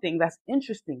something that's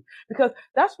interesting, because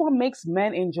that's what makes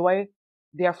men enjoy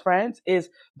their friends is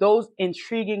those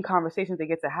intriguing conversations they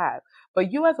get to have.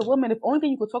 But you as a woman, if only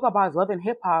thing you could talk about is Love and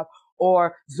Hip Hop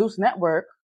or Zeus Network,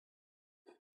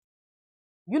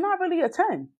 you're not really a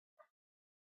 10.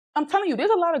 I'm telling you, there's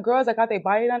a lot of girls that got their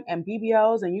body done and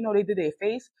BBLs and they did their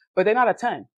face, but they're not a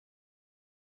 10.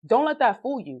 Don't let that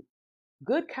fool you.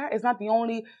 Good cat is not the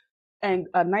only, and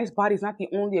a nice body is not the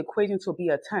only equation to be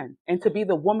a 10 and to be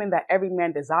the woman that every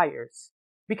man desires.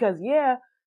 Because, yeah,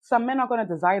 some men are going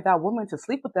to desire that woman to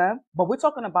sleep with them, but we're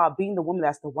talking about being the woman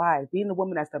that's the wife, being the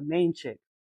woman that's the main chick.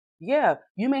 Yeah,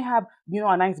 you may have,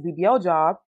 a nice BBL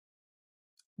job,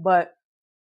 but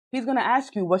he's going to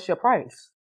ask you, what's your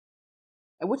price?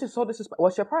 And which is so disrespectful.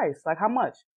 What's your price? Like, how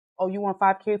much? Oh, you want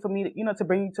 5K for me to, to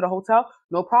bring you to the hotel?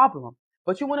 No problem.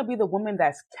 But you want to be the woman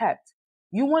that's kept.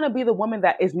 You want to be the woman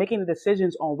that is making the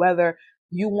decisions on whether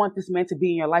you want this man to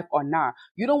be in your life or not.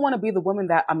 You don't want to be the woman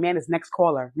that a man is next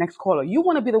caller, next caller. You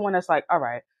want to be the one that's like, all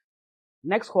right,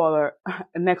 next caller,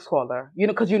 next caller.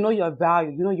 Because you know your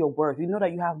value, you know your worth, you know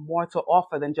that you have more to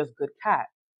offer than just good cat.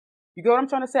 You get what I'm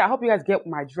trying to say? I hope you guys get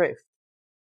my drift.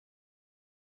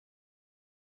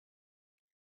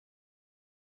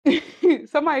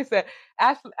 Somebody said,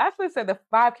 Ashley said the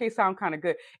 5K sound kind of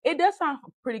good. It does sound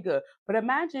pretty good. But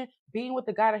imagine being with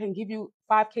the guy that can give you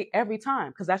 5K every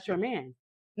time because that's your man.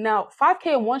 Now,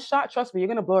 5K in one shot, trust me, you're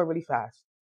going to blow it really fast.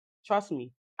 Trust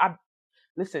me.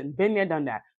 Listen, been there, done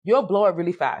that. You'll blow it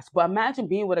really fast. But imagine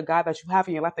being with a guy that you have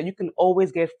in your life that you can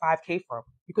always get 5K from.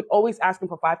 You could always ask him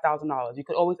for $5,000. You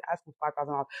could always ask him for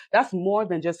 $5,000. That's more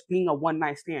than just being a one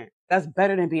night stand. That's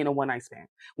better than being a one night stand.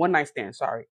 One night stand,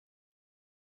 sorry.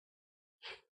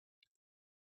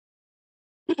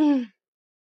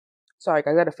 Sorry,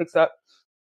 I gotta fix up.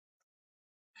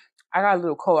 I got a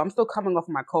little cold. I'm still coming off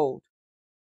my cold.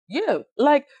 Yeah,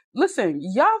 like listen,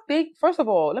 y'all think first of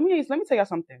all, let me tell y'all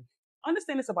something.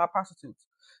 Understand this about prostitutes,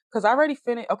 because I already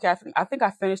finished. Okay, I think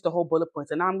I finished the whole bullet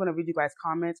points, and now I'm gonna read you guys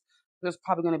comments. It's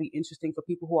probably gonna be interesting for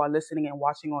people who are listening and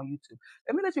watching on YouTube.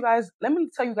 Let me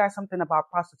tell you guys something about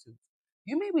prostitutes.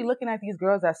 You may be looking at these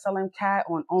girls that selling cat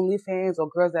on OnlyFans or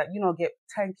girls that get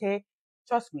 10K.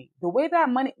 Trust me, the way that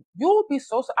money, you'll be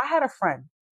so. I had a friend.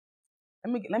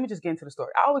 Let me just get into the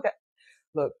story. I always got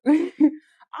look.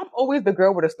 I'm always the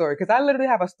girl with a story because I literally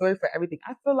have a story for everything.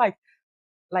 I feel like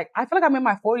I'm in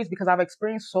my 40s because I've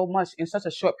experienced so much in such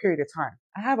a short period of time.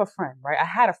 I have a friend, right? I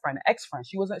had a friend, an ex-friend.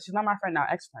 She's not my friend now,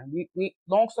 ex-friend. We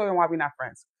long story on why we're not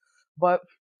friends, but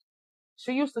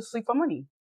she used to sleep for money,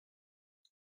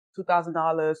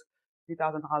 $2,000,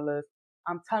 $3,000.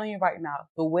 I'm telling you right now,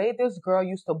 the way this girl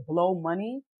used to blow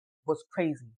money was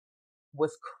crazy.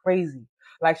 Was crazy.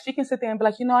 Like she can sit there and be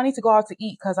like, I need to go out to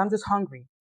eat because I'm just hungry.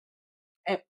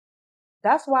 And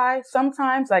that's why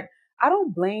sometimes, like, I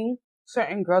don't blame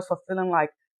certain girls for feeling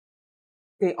like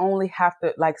they only have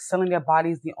to, like, selling their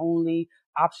body is the only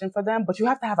option for them, but you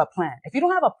have to have a plan. If you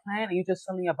don't have a plan and you're just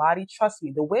selling your body, trust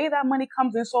me, the way that money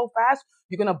comes in so fast,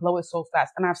 you're gonna blow it so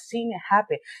fast. And I've seen it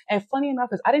happen. And funny enough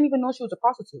is I didn't even know she was a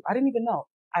prostitute. I didn't even know.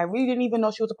 I really didn't even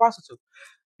know she was a prostitute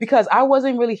because I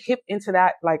wasn't really hip into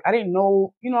that. Like, I didn't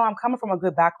know, I'm coming from a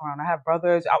good background. I have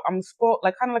brothers. I'm spoiled,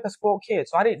 like, kind of like a spoiled kid.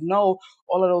 So I didn't know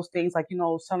all of those things, like,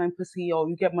 selling pussy or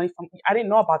you get money from, I didn't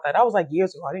know about that. That was like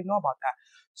years ago. I didn't know about that.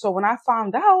 So when I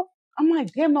found out, I'm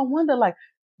like, damn, no wonder, like,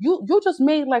 you just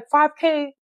made like 5K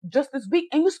just this week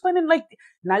and you spending like,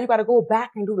 now you got to go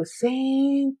back and do the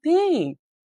same thing.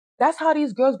 That's how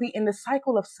these girls be in the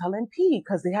cycle of selling pee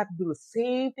because they have to do the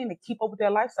same thing to keep up with their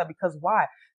lifestyle. Because why?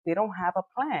 They don't have a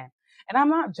plan. And I'm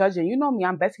not judging. You know me,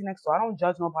 I'm Bessie next door. I don't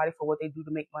judge nobody for what they do to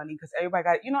make money because everybody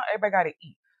got to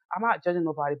eat. I'm not judging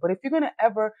nobody. But if you're going to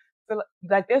ever feel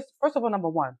like this, first of all, number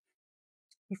one,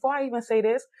 before I even say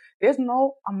this, there's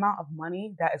no amount of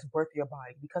money that is worth your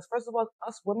body. Because first of all,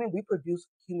 us women, we produce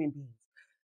human beings.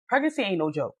 Pregnancy ain't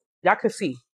no joke. Y'all can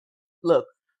see. Look,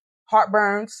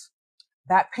 heartburns,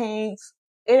 back pains,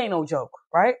 it ain't no joke,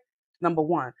 right? Number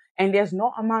one. And there's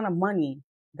no amount of money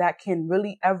that can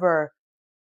really ever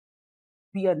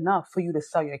be enough for you to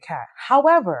sell your cat.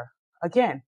 However,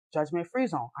 again, judgment free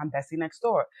zone. I'm Bessie next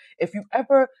door. If you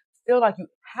ever feel like you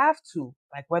have to,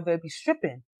 like whether it be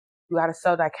stripping, you got to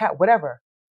sell that cat, whatever,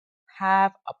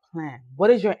 have a plan. What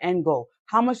is your end goal?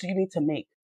 How much do you need to make?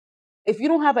 If you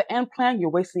don't have an end plan, you're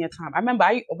wasting your time. I remember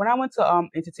when I went to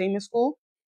entertainment school,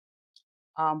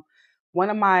 um, one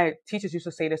of my teachers used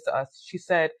to say this to us. She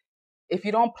said, if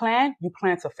you don't plan, you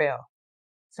plan to fail.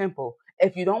 Simple.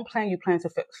 If you don't plan, you plan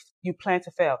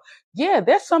to fail. Yeah,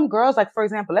 there's some girls, like, for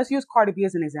example, let's use Cardi B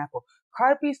as an example.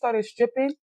 Cardi B started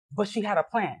stripping, but she had a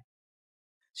plan.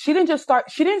 She didn't just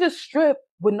strip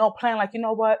with no plan, like, you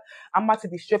know what, I'm about to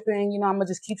be stripping, I'm gonna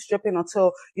just keep stripping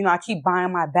until, I keep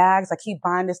buying my bags, I keep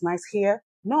buying this nice hair.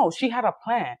 No, she had a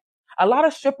plan. A lot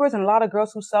of strippers and a lot of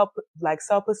girls who sell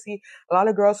pussy, a lot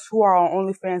of girls who are on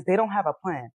OnlyFans, they don't have a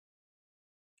plan.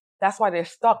 That's why they're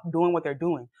stuck doing what they're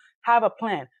doing. Have a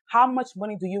plan. How much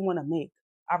money do you want to make?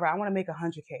 All right, I want to make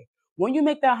 100K. When you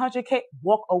make that 100K,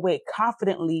 walk away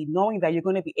confidently, knowing that you're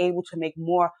going to be able to make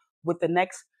more with the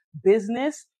next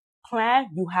business plan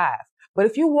you have. But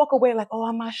if you walk away like, oh,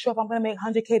 I'm not sure if I'm going to make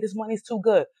 100K, this money's too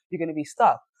good, you're going to be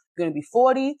stuck. You're going to be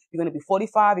 40, you're going to be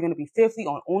 45, you're going to be 50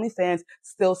 on OnlyFans,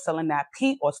 still selling that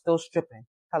pee or still stripping.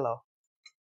 Hello.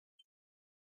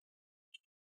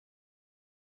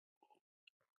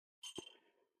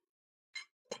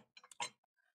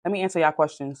 Let me answer y'all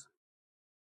questions.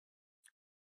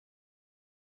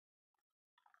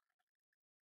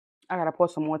 I got to pour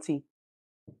some more tea.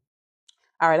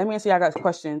 All right, let me answer y'all guys'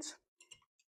 questions.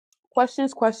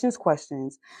 Questions.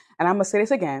 And I'm going to say this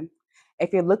again.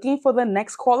 If you're looking for the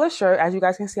next caller shirt, as you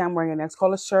guys can see, I'm wearing a next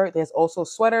caller shirt. There's also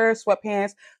sweaters,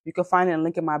 sweatpants. You can find it in a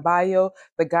link in my bio.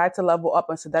 The guide to level up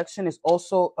on seduction is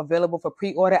also available for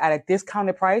pre-order at a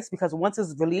discounted price because once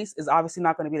it's released, it's obviously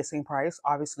not going to be the same price,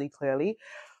 obviously, clearly.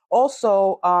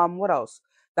 Also, what else?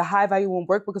 The High Value Woman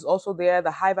Workbook is also there.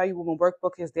 The High Value Woman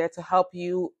Workbook is there to help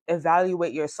you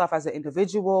evaluate yourself as an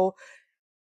individual,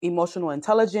 emotional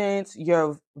intelligence,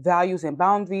 your values and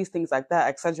boundaries, things like that,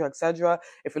 etc., etc.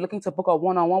 If you're looking to book a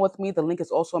one-on-one with me, the link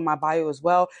is also in my bio as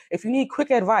well. If you need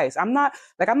quick advice, I'm not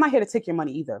here to take your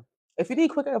money either. If you need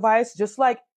quick advice, just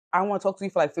like I want to talk to you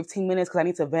for like 15 minutes because I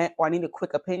need to vent or I need a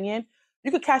quick opinion, you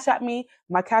could cash at me.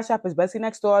 My cash app is Bessie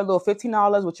Next Door, a little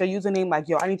 $15 with your username. Like,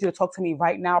 yo, I need you to talk to me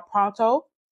right now, pronto.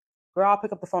 Girl, I'll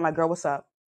pick up the phone like, girl, what's up?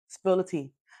 Spill the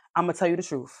tea. I'm gonna tell you the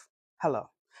truth. Hello.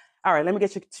 All right, let me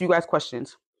get to you guys'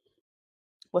 questions.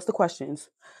 What's the questions?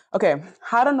 Okay,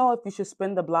 how to know if you should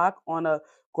spin the block on a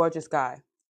gorgeous guy?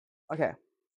 Okay,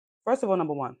 first of all,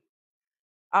 number one,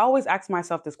 I always ask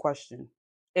myself this question.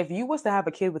 If you was to have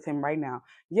a kid with him right now,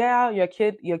 yeah, your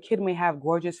kid may have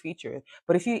gorgeous features,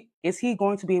 but is he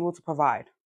going to be able to provide?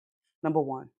 Number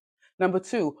one. Number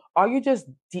two, are you just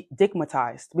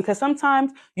digmatized? Because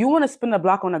sometimes you want to spin the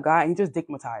block on a guy and you just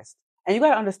digmatized. And you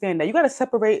got to understand that you got to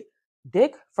separate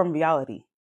dick from reality.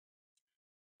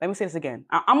 Let me say this again.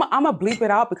 I'm gonna bleep it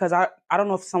out because I don't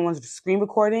know if someone's screen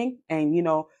recording and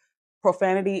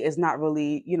profanity is not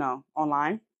really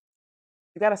online.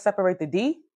 You gotta separate the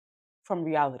D from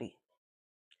reality.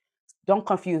 Don't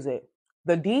confuse it.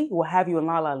 The D will have you in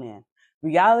la la land.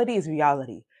 Reality is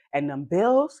reality, and them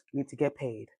bills need to get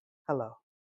paid. Hello.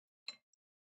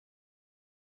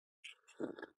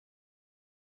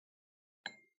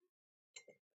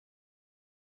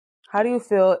 How do you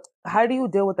feel? How do you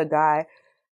deal with a guy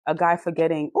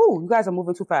forgetting? Oh, you guys are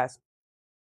moving too fast.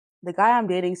 The guy I'm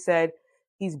dating said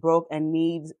he's broke and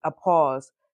needs a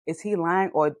pause. Is he lying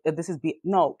or this is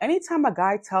no? Anytime a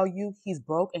guy tell you he's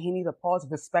broke and he needs a pause,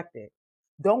 respect it.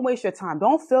 Don't waste your time.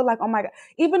 Don't feel like, oh my God.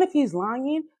 Even if he's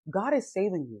lying, God is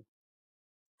saving you.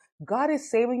 God is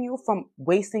saving you from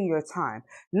wasting your time.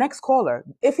 Next caller.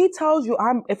 If he tells you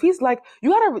if he's like,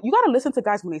 you gotta listen to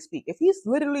guys when they speak. If he's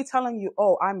literally telling you,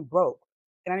 oh, I'm broke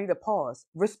and I need a pause,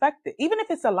 respect it. Even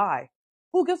if it's a lie.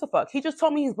 Who gives a fuck? He just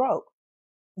told me he's broke.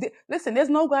 Listen, there's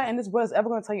no guy in this world that's ever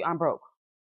going to tell you I'm broke.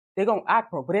 They're going to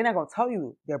act broke, but they're not going to tell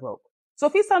you they're broke. So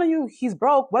if he's telling you he's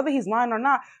broke, whether he's lying or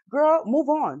not, girl, move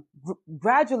on.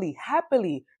 Gradually,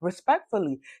 happily,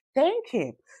 respectfully. Thank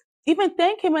him. Even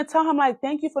thank him and tell him, like,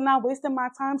 thank you for not wasting my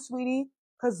time, sweetie.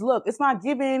 Because look, it's not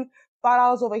giving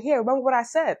 $5 over here. Remember what I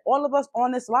said? All of us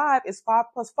on this live is 5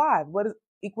 plus 5. What is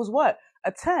equals what?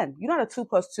 A 10. You're not a 2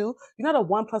 plus 2. You're not a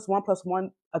 1 plus 1 plus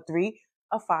 1, a 3,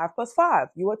 a 5 plus 5.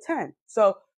 You're a 10.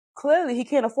 So clearly he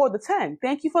can't afford the 10.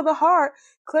 Thank you for the heart.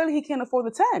 Clearly he can't afford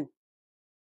the 10.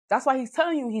 That's why he's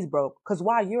telling you he's broke. Because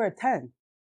why? You're a 10.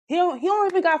 He don't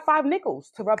even got 5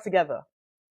 nickels to rub together.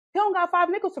 He don't got 5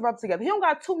 nickels to rub together. He don't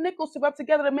got 2 nickels to rub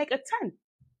together to make a 10.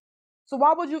 So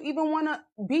why would you even want to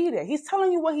be there? He's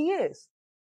telling you what he is.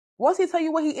 Once he tell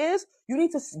you what he is, you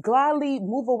need to gladly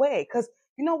move away. Because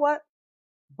you know what?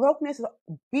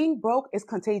 Being broke is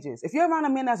contagious. If you're around a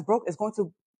man that's broke, it's going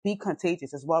to be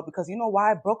contagious as well. Because you know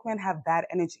why? Broke men have bad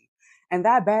energy. And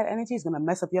that bad energy is going to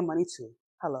mess up your money too.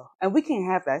 Hello. And we can't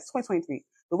have that. It's 2023.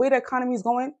 The way the economy is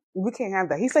going, we can't have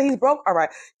that. He said he's broke. All right.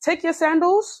 Take your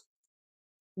sandals,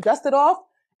 dust it off,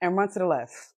 and run to the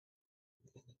left.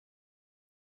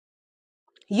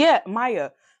 Yeah, Maya,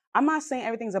 I'm not saying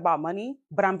everything's about money,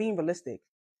 but I'm being realistic.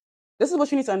 This is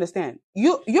what you need to understand.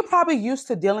 You're probably used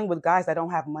to dealing with guys that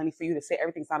don't have money for you to say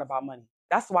everything's not about money.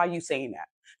 That's why you're saying that.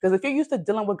 Because if you're used to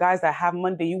dealing with guys that have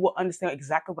money, then you will understand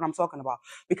exactly what I'm talking about.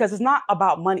 Because it's not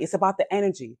about money, it's about the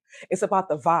energy. It's about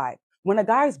the vibe. When a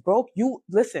guy is broke, you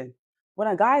listen. When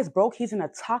a guy is broke, he's in a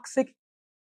toxic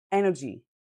energy.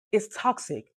 It's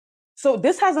toxic. So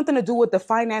this has nothing to do with the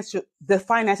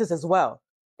finances as well.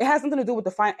 It has nothing to do with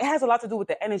it has a lot to do with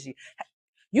the energy.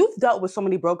 You've dealt with so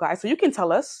many broke guys, so you can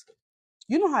tell us.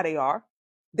 You know how they are.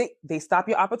 They stop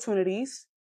your opportunities.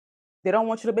 They don't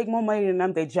want you to make more money than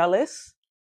them. They're jealous.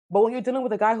 But when you're dealing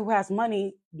with a guy who has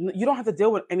money, you don't have to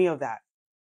deal with any of that.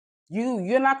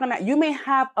 You're not gonna. You may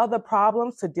have other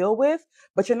problems to deal with,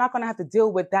 but you're not gonna have to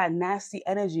deal with that nasty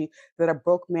energy that a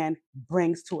broke man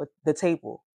brings to the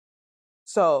table.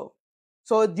 So,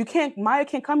 so you can't. Maya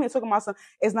can't come here talking about something.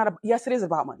 It's not. Yes, it is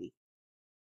about money.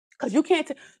 Because you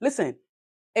can't. Listen.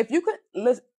 If you could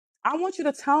listen, I want you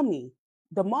to tell me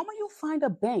the moment you find a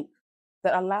bank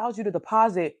that allows you to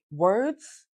deposit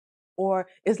words or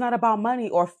it's not about money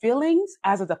or feelings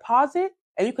as a deposit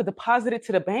and you could deposit it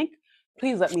to the bank,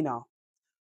 please let me know.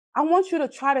 I want you to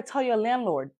try to tell your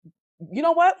landlord, you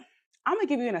know what? I'm gonna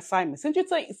give you an assignment. Since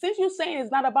you're saying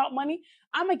it's not about money,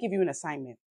 I'm gonna give you an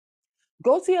assignment.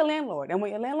 Go to your landlord, and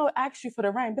when your landlord asks you for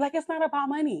the rent, be like, it's not about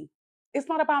money. It's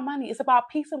not about money. It's about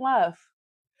peace and love.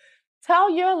 Tell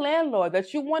your landlord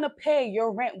that you want to pay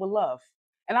your rent with love,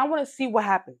 and I want to see what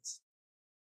happens.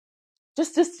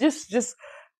 Just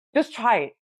try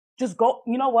it. Just go.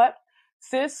 You know what,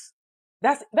 sis?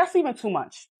 That's even too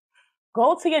much.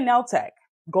 Go to your nail tech.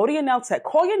 Go to your nail tech.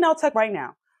 Call your nail tech right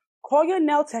now. Call your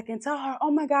nail tech and tell her,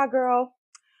 oh my God, girl,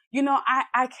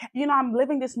 I can't, I'm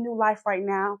living this new life right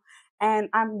now, and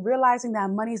I'm realizing that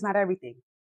money's not everything.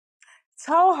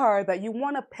 Tell her that you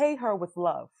want to pay her with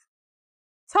love.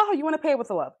 Tell her you want to pay with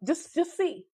love. Just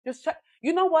see. Just check.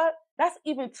 You know what? That's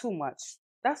even too much.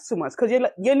 That's too much. Because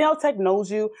your nail tech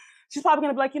knows you. She's probably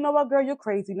going to be like, you know what, girl, you're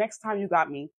crazy. Next time you got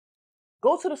me.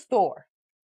 Go to the store.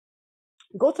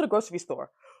 Go to the grocery store.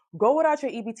 Go without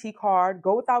your EBT card.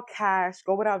 Go without cash.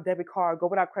 Go without debit card. Go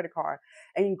without credit card.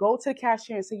 And you go to the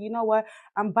cashier and say, you know what?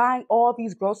 I'm buying all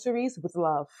these groceries with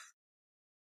love.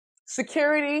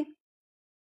 Security.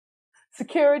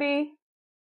 Security.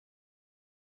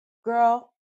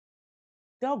 Girl,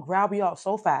 they'll grab you out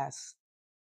so fast.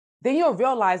 Then you'll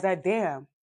realize that, damn,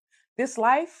 this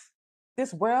life,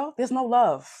 this world, there's no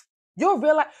love. You'll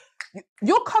realize,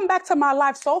 you'll come back to my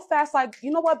life so fast, like, you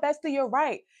know what, Bestie, you're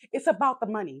right. It's about the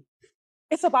money.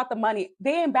 It's about the money.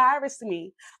 They embarrassed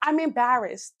me. I'm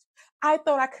embarrassed. I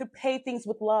thought I could pay things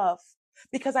with love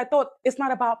because I thought it's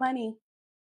not about money.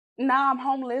 Now I'm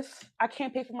homeless. I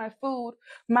can't pay for my food.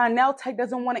 My nail tech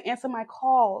doesn't want to answer my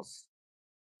calls.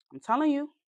 I'm telling you.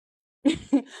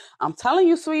 I'm telling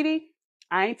you, sweetie.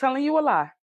 I ain't telling you a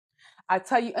lie. I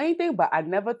tell you anything, but I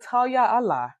never tell y'all a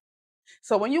lie.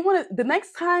 So when you want to, the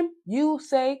next time you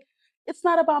say it's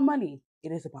not about money,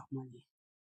 it is about money.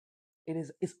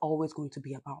 It's always going to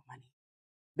be about money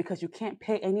because you can't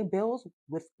pay any bills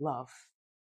with love.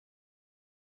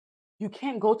 You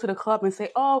can't go to the club and say,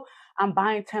 "Oh, I'm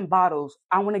buying 10 bottles.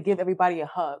 I want to give everybody a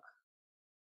hug."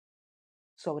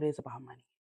 So it is about money.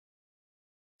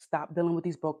 Stop dealing with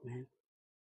these broke men.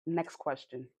 Next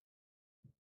question.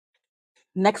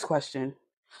 Next question.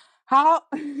 How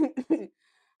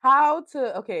how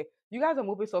to okay, you guys are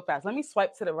moving so fast. Let me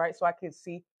swipe to the right so I can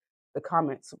see the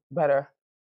comments better.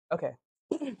 Okay.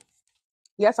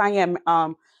 Yes, I am.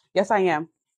 Yes, I am.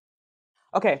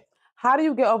 Okay. How do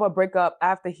you get over a breakup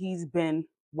after he's been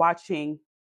watching?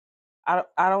 I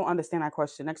don't understand that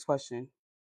question. Next question.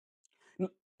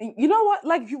 You know what?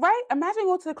 Like you right? Imagine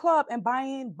going to the club and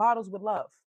buying bottles with love.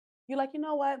 You're like, you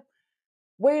know what?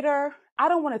 Waiter, I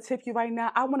don't want to tip you right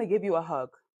now. I want to give you a hug.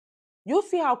 You'll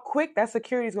see how quick that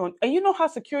security is going. And you know how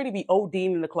security be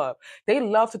ODing in the club. They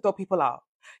love to throw people out.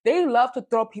 They love to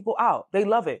throw people out. They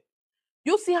love it.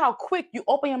 You'll see how quick you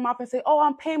open your mouth and say, "Oh,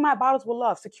 I'm paying my bottles with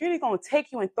love." Security is going to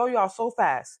take you and throw you out so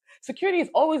fast. Security is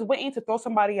always waiting to throw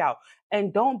somebody out.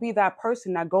 And don't be that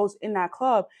person that goes in that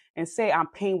club and say, "I'm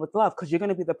paying with love," because you're going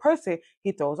to be the person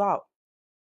he throws out.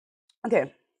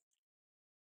 Okay.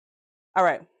 All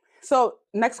right. So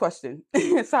next question.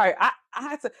 Sorry, I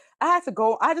had to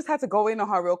go. I just had to go in on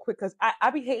her real quick because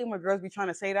I be hating when girls be trying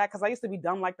to say that because I used to be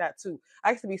dumb like that too. I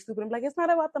used to be stupid and be like, it's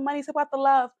not about the money, it's about the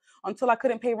love until I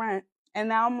couldn't pay rent. And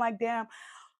now I'm like, damn,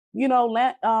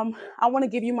 I want to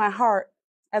give you my heart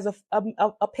as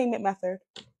a payment method.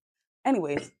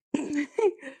 Anyways.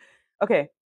 Okay.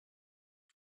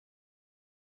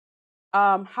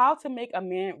 How to make a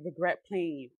man regret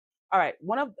playing you. All right,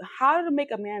 one of how to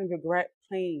make a man regret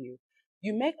playing you.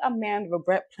 You make a man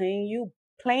regret playing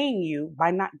you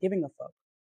by not giving a fuck.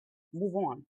 Move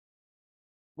on.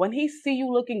 When he see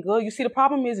you looking good, you see the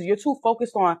problem is you're too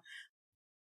focused on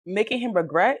making him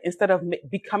regret instead of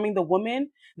becoming the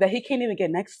woman that he can't even get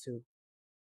next to.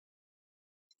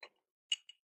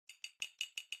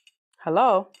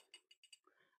 Hello,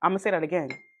 I'm gonna say that again.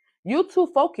 You too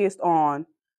focused on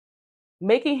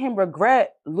making him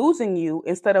regret losing you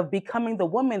instead of becoming the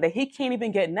woman that he can't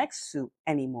even get next to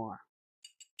anymore.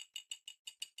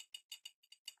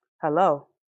 Hello.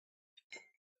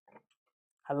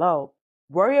 Hello.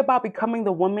 Worry about becoming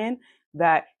the woman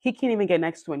that he can't even get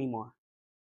next to anymore.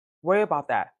 Worry about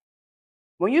that.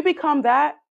 When you become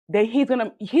that, then he's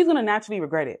gonna naturally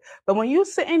regret it. But when you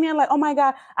sit in there like, oh my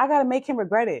God, I gotta make him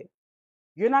regret it,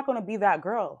 you're not gonna be that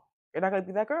girl. You're not gonna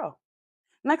be that girl.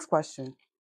 Next question.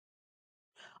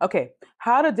 Okay,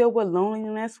 how to deal with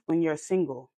loneliness when you're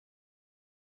single.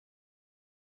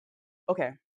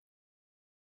 Okay,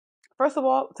 first of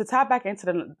all, to tap back into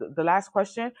the last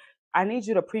question, I need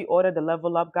you to pre-order the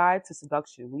Level Up Guide to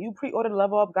Seduction. When you pre-order the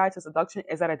Level Up Guide to Seduction,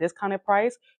 is at a discounted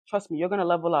price. Trust me, you're gonna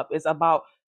level up. It's about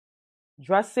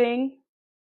dressing.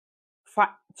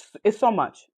 It's so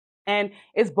much, and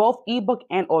it's both ebook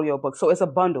and audiobook. So it's a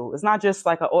bundle. It's not just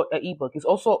like a ebook. It's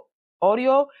also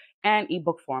audio and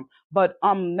ebook form. But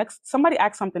next, somebody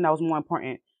asked something that was more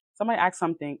important. Somebody asked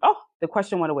something. Oh, the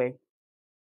question went away.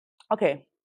 Okay.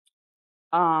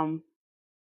 Um,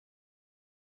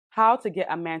 how to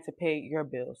get a man to pay your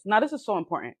bills. Now, this is so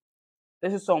important.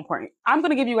 This is so important. I'm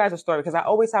going to give you guys a story because I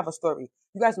always have a story.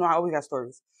 You guys know I always got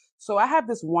stories. So I have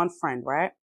this one friend, right?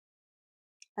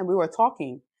 And we were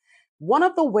talking. One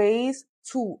of the ways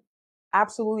to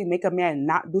absolutely make a man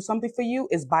not do something for you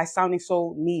is by sounding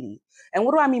so needy. And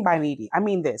what do I mean by needy? I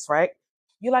mean this, right?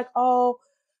 You're like, oh,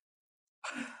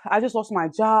 I just lost my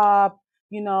job.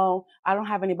 I don't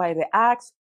have anybody to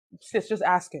ask. Sis, just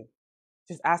ask him.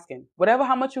 Just asking. Whatever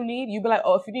how much you need, you be like,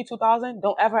 oh, if you need 2,000,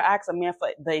 don't ever ask a man for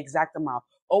the exact amount.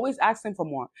 Always ask him for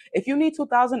more. If you need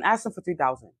 2,000, ask him for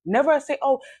 3,000. Never say,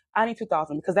 oh, I need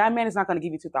 2,000 because that man is not going to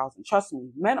give you 2,000. Trust me.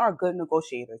 Men are good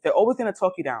negotiators. They're always going to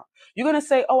talk you down. You're going to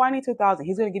say, oh, I need 2,000.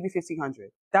 He's going to give you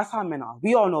 1,500. That's how men are.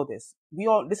 We all know this.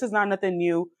 This is not nothing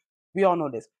new. We all know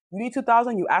this. You need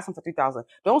 2,000, you ask him for 3,000.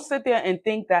 Don't sit there and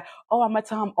think that, oh, I'm going to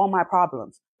tell him all my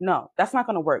problems. No, that's not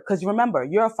going to work. Because you remember,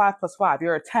 you're a 5 plus 5.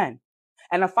 You're a 10.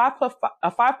 And a five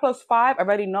plus five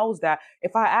already knows that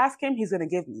if I ask him, he's gonna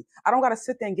give me. I don't gotta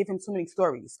sit there and give him too many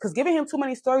stories. Because giving him too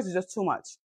many stories is just too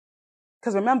much.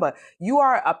 Because remember, you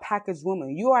are a packaged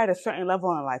woman. You are at a certain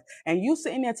level in life. And you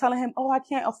sitting there telling him, oh, I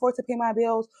can't afford to pay my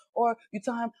bills. Or you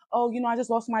tell him, oh, I just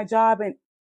lost my job. And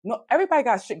no, everybody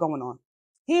got shit going on.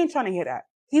 He ain't trying to hear that.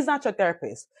 He's not your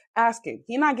therapist. Ask him.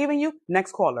 He not giving you,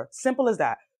 next caller. Simple as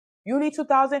that. You need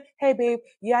 2,000? Hey, babe.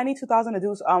 Yeah, I need 2,000 to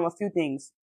do a few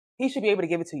things. He should be able to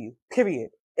give it to you.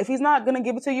 Period. If he's not gonna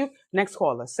give it to you, next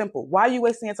caller. Simple. Why are you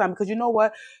wasting your time? Because you know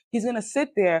what? He's gonna sit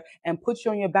there and put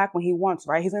you on your back when he wants,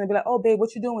 right? He's gonna be like, oh babe,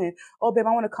 what you doing? Oh babe,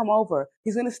 I want to come over.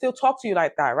 He's gonna still talk to you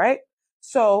like that, right?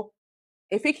 So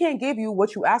if he can't give you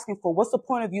what you're asking for, what's the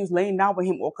point of you laying down with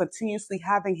him or continuously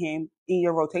having him in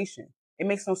your rotation? It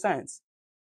makes no sense.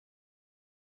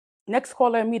 Next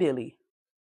caller immediately.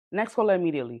 Next caller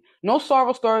immediately. No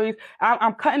sorrow stories.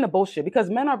 I'm cutting the bullshit because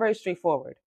men are very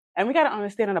straightforward. And we got to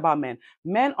understand it about men.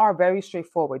 Men are very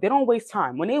straightforward. They don't waste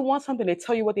time. When they want something, they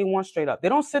tell you what they want straight up. They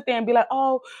don't sit there and be like,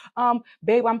 oh,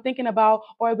 babe, I'm thinking about,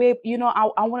 or babe,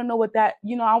 I want to know what that,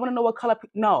 I want to know what color.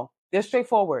 No, they're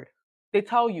straightforward. They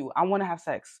tell you, I want to have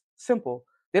sex. Simple.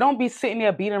 They don't be sitting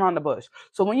there beating around the bush.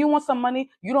 So when you want some money,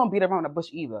 you don't beat around the bush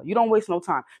either. You don't waste no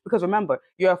time. Because remember,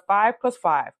 you're a 5 plus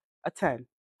 5, a 10.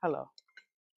 Hello.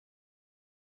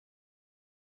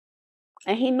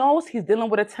 And he knows he's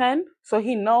dealing with a 10, so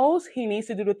he knows he needs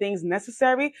to do the things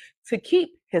necessary to keep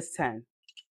his 10.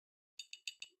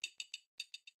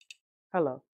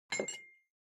 Hello.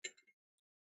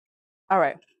 All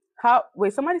right.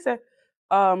 Wait, somebody said,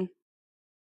 um,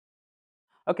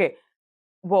 okay.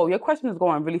 Whoa, your question is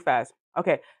going really fast.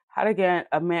 Okay. How to get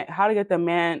the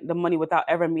man the money without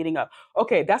ever meeting up.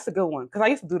 Okay, that's a good one. Because I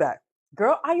used to do that.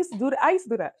 Girl, I used to do that. I used to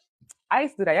do that. I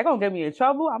used to do that. Y'all gonna get me in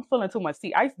trouble. I'm feeling too much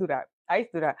tea. I used to do that. I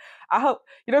used to do that. I hope,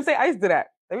 you know what I'm saying? I used to do that.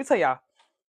 Let me tell y'all.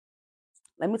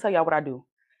 Let me tell y'all what I do.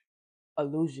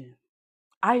 Illusion.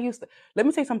 Let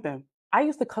me say something. I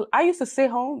used to sit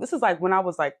home. This is like when I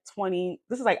was like 20.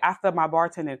 This is like after my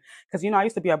bartending. Because, I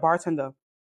used to be a bartender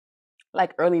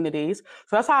like early in the days.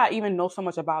 So that's how I even know so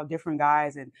much about different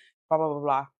guys and blah, blah, blah,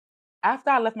 blah. After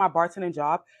I left my bartending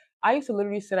job, I used to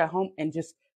literally sit at home and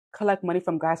just collect money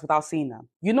from guys without seeing them.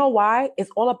 You know why? It's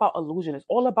all about illusion. It's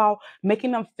all about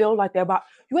making them feel like you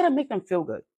gotta make them feel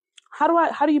good. How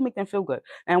do you make them feel good?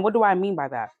 And what do I mean by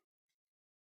that?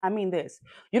 I mean this.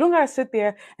 You don't gotta sit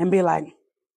there and be like,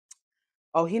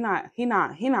 oh, he not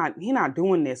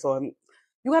doing this. Or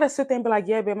you gotta sit there and be like,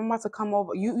 yeah, babe, I'm about to come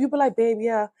over. You be like, babe,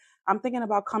 yeah, I'm thinking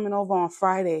about coming over on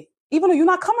Friday. Even though you're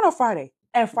not coming on Friday.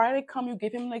 And Friday come, you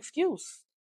give him an excuse.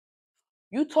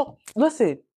 You talk,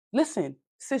 listen,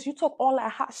 sis, you talk all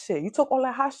that hot shit. You talk all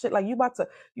that hot shit like you about to,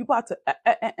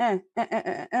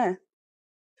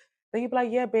 Then you be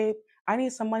like, yeah, babe, I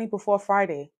need some money before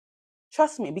Friday.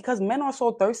 Trust me, because men are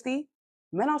so thirsty.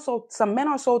 Some men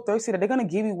are so thirsty that they're gonna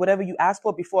give you whatever you ask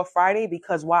for before Friday.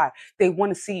 Because why? They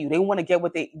want to see you. They want to get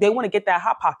they want to get that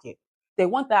hot pocket. They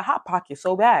want that hot pocket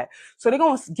so bad. So they're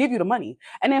gonna give you the money.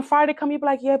 And then Friday come, you be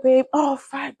like, yeah, babe. Oh,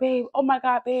 Friday, babe. Oh my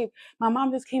God, babe. My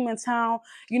mom just came in town.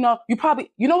 You know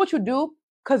what you do?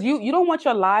 Because you don't want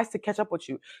your lies to catch up with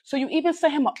you. So you even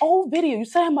send him an old video. You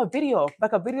send him a video,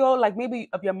 like maybe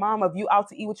of your mom, of you out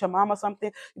to eat with your mom or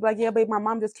something. You be like, yeah, babe, my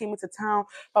mom just came into town,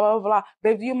 blah, blah, blah, blah.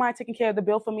 Babe, do you mind taking care of the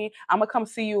bill for me? I'm going to come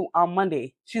see you on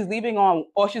Monday. She's leaving on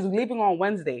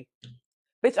Wednesday.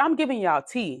 Bitch, I'm giving y'all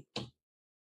tea.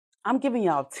 I'm giving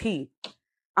y'all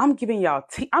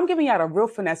the real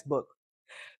finesse book.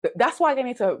 That's why they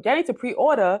need to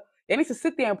pre-order. They need to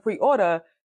sit there and pre-order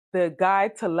the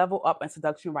guide to level up and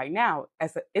seduction right now.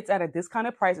 It's at a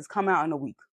discounted price. It's coming out in a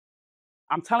week.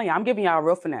 I'm telling you, I'm giving y'all a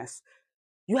real finesse.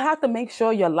 You have to make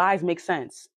sure your lies make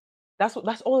sense. That's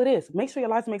all it is. Make sure your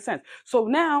lies make sense. So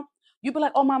now you be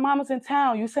like, oh, my mama's in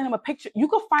town. You send him a picture. You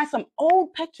could find some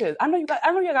old pictures. I know you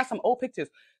got some old pictures.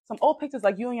 Some old pictures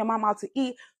like you and your mom out to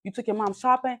eat. You took your mom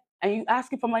shopping and you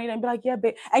asking for money and be like, yeah,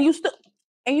 babe. And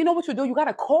you know what you do? You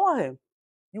gotta call him.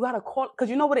 You gotta call, because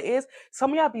you know what it is?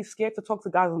 Some of y'all be scared to talk to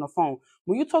guys on the phone.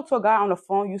 When you talk to a guy on the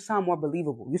phone, you sound more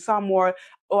believable. You sound more,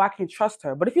 oh, I can trust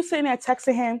her. But if you're sitting there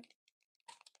texting him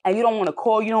and you don't want to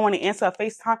call, you don't want to answer a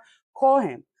FaceTime, call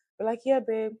him. Be like, yeah,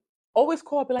 babe. Always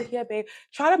call. Be like, yeah, babe.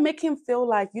 Try to make him feel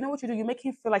like, you know what you do? You make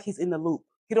him feel like he's in the loop.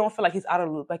 He don't feel like he's out of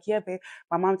the loop. Like, yeah, babe,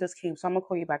 my mom just came, so I'm going to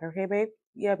call you back. Okay, babe?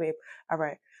 Yeah, babe. All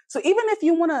right. So even if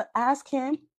you want to ask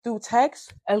him through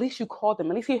text, at least you called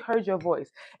him. At least he heard your voice.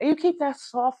 And you keep that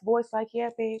soft voice like,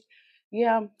 yeah, babe.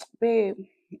 Yeah, babe,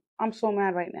 I'm so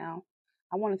mad right now.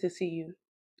 I wanted to see you.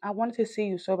 I wanted to see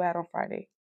you so bad on Friday.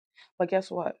 But guess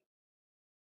what?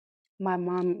 My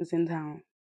mom is in town.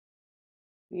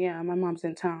 Yeah, my mom's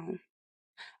in town.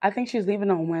 I think she's leaving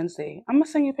on Wednesday. I'm gonna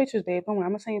send you pictures, babe. Don't worry,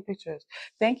 I'm gonna send you pictures.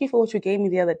 Thank you for what you gave me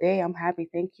the other day. I'm happy.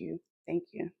 Thank you. Thank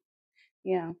you.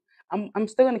 Yeah. I'm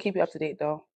still gonna keep you up to date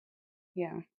though.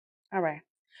 Yeah. All right.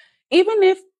 Even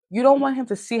if you don't want him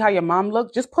to see how your mom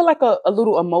looks, just put like a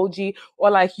little emoji or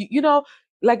like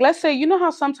like let's say, you know how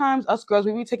sometimes us girls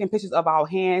we be taking pictures of our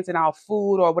hands and our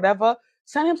food or whatever.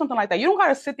 Send him something like that. You don't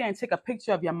gotta sit there and take a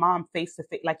picture of your mom face to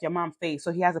face, like your mom face.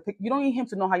 So he has a pic. You don't need him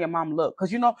to know how your mom look,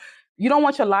 because you don't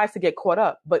want your lives to get caught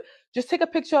up. But just take a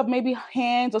picture of maybe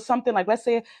hands or something, like let's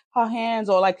say her hands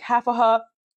or like half of her.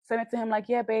 Send it to him like,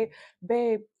 yeah, babe,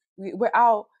 we're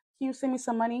out. Can you send me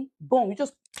some money? Boom.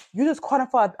 You just caught him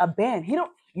for a band. He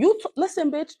don't. Listen,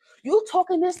 bitch. You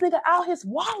talking this nigga out his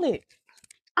wallet.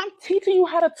 I'm teaching you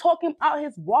how to talk him out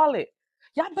his wallet.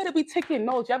 Y'all better be taking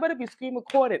notes. Y'all better be screen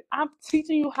recorded. I'm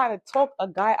teaching you how to talk a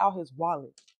guy out his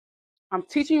wallet. I'm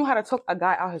teaching you how to talk a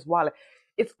guy out his wallet.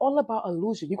 It's all about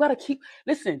illusion. You gotta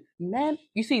listen, men.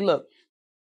 You see, look,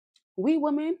 we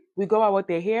women, we go by what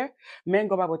they hear. Men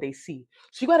go by what they see.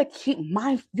 So you gotta keep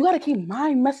mind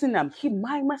messing them. Keep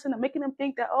mind messing them, making them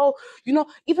think that, oh,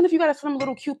 even if you got some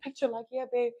little cute picture, like, yeah,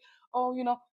 babe, oh,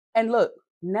 and look,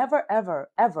 never, ever,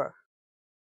 ever.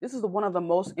 This is one of the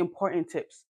most important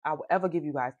tips I will ever give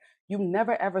you guys. You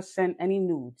never ever send any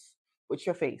nudes with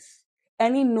your face.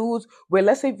 Any nudes where,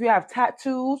 let's say if you have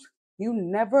tattoos, you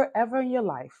never ever in your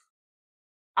life,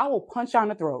 I will punch you on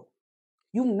the throat.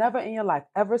 You never in your life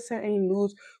ever send any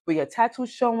nudes with your tattoo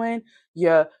showing,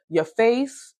 your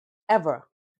face, ever.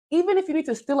 Even if you need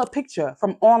to steal a picture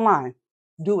from online,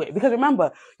 do it. Because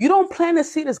remember, you don't plan to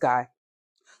see this guy.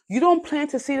 You don't plan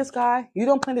to see this guy. You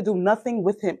don't plan to do nothing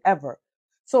with him ever.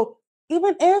 So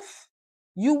even if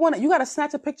you gotta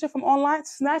snatch a picture from online,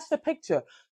 snatch the picture.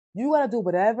 You gotta do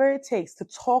whatever it takes to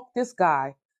talk this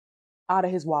guy out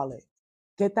of his wallet.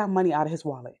 Get that money out of his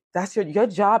wallet. That's your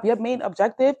job. Your main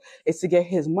objective is to get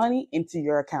his money into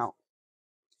your account.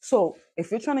 So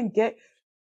if you're trying to get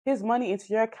his money into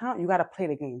your account, you gotta play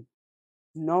the game.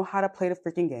 Know how to play the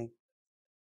freaking game.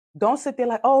 Don't sit there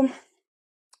like, oh,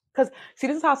 because see,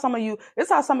 this is how some of you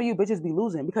bitches be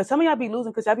losing. Because some of y'all be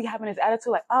losing because y'all be having this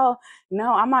attitude like, oh,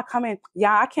 no, I'm not coming.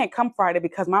 Yeah, I can't come Friday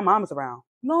because my mom's around.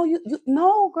 No,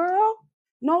 no, girl.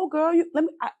 No, girl.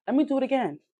 Let me do it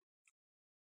again.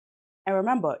 And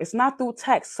remember, it's not through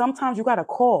text. Sometimes you gotta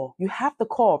call. You have to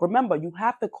call. Remember, you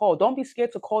have to call. Don't be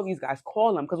scared to call these guys.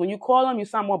 Call them, because when you call them, you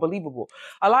sound more believable.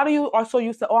 A lot of you are so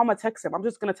used to, oh, I'm gonna text him. I'm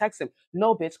just gonna text him.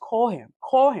 No, bitch, call him.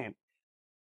 Call him.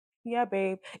 Yeah,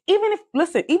 babe. Even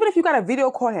if you got to video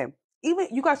call him, even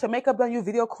you got your makeup done, you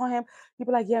video call him, you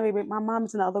be like, yeah, baby, my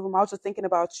mom's in the other room. I was just thinking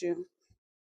about you.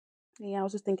 Yeah, I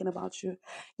was just thinking about you.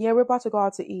 Yeah, we're about to go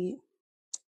out to eat.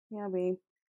 Yeah, babe.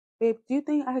 Babe, do you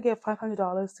think I could get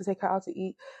 $500 to take her out to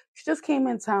eat? She just came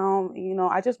in town.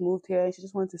 I just moved here and she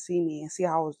just wanted to see me and see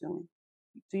how I was doing.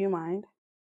 Do you mind?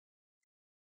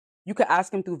 You could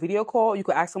ask him through video call. You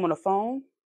could ask him on the phone.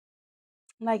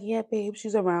 Like, yeah, babe,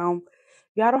 she's around.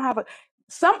 Yeah, I don't have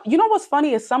what's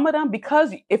funny is some of them,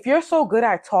 because if you're so good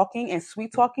at talking and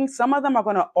sweet talking, some of them are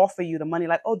going to offer you the money.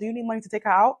 Like, oh, do you need money to take her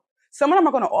out? Some of them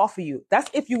are going to offer you.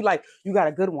 That's if you got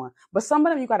a good one. But some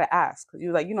of them you got to ask.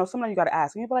 You're like, some of them you got to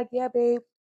ask. And you'll be like, yeah, babe,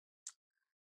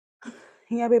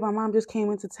 my mom just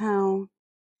came into town.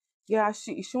 Yeah,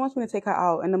 she wants me to take her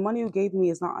out, and the money you gave me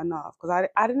is not enough, because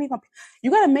I didn't even.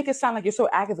 You gotta make it sound like you're so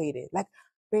aggravated. Like,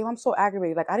 babe, I'm so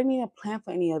aggravated. Like, I didn't even plan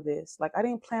for any of this. Like, I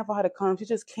didn't plan for her to come. She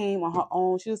just came on her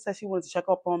own. She just said she wanted to check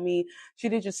up on me. She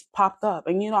did just popped up,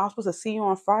 and I'm supposed to see you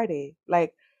on Friday.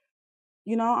 Like,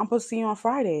 I'm supposed to see you on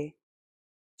Friday.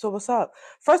 So what's up?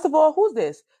 First of all, who's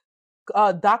this?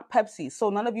 Doc Pepsi. So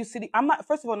none of you city. I'm not.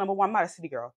 First of all, number one, I'm not a city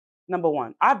girl. Number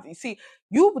one,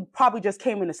 you probably just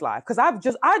came in this live because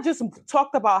I just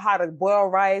talked about how to boil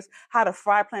rice, how to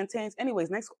fry plantains. Anyways,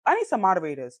 next, I need some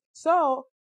moderators. So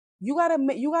you gotta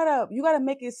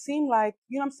make it seem like,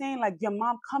 what I'm saying, like your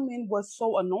mom coming was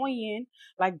so annoying.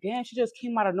 Like, damn, she just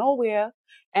came out of nowhere,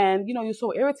 and you're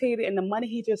so irritated, and the money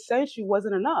he just sent you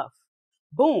wasn't enough.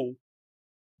 Boom.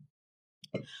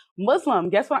 Muslim,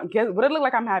 guess what it look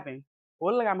like I'm having?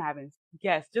 What it look like I'm having?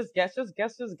 Guess, just guess, just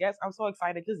guess, just guess. I'm so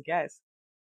excited, just guess.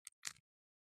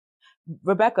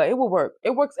 Rebecca, it will work.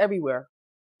 It works everywhere.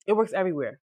 It works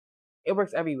everywhere. It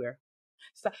works everywhere.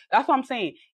 So that's what I'm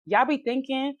saying. Y'all be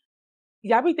thinking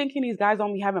these guys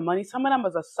don't be having money. Some of them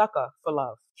is a sucker for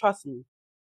love. Trust me.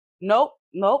 Nope,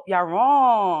 nope, y'all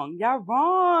wrong. Y'all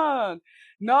wrong.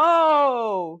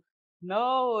 No,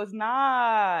 no, it's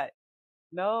not.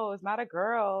 No, it's not a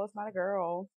girl. It's not a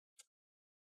girl.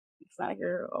 It's not a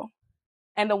girl.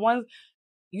 And the ones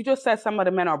you just said, some of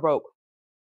the men are broke.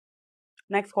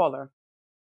 Next caller.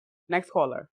 Next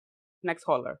caller. Next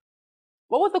caller.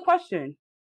 What was the question?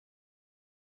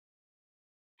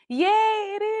 Yay,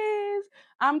 it is.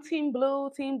 I'm team blue,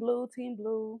 team blue, team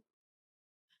blue.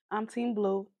 I'm team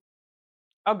blue.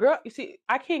 A girl, you see,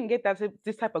 I can't get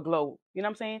this type of glow. You know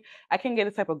what I'm saying? I can't get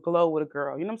this type of glow with a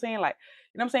girl. You know what I'm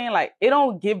saying? Like, it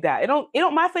don't give that. It don't,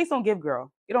 my face don't give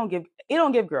girl. It don't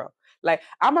give girl. Like,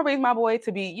 I'm gonna raise my boy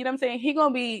to be, you know what I'm saying? He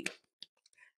gonna be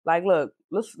like, look,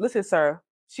 listen, sir.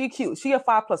 She cute. She a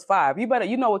 5 plus 5. You better,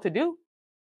 you know what to do.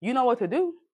 You know what to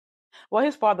do. Well,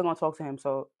 his father gonna talk to him,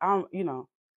 so I'm,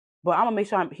 but I'm gonna make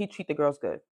sure he treat the girls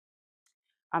good.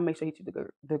 I make sure he treat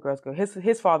the girls good.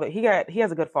 His father, he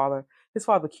has a good father. His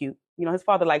father cute. His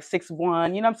father like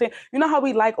 6'1". You know what I'm saying? You know how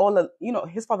we like all the,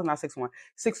 his father's not 6'1",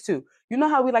 6'2". You know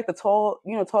how we like the tall,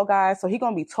 tall guys. So he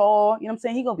gonna be tall. You know what I'm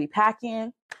saying? He gonna be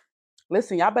packing.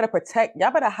 Listen, y'all better protect.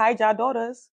 Y'all better hide y'all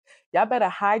daughters. Y'all better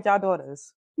hide y'all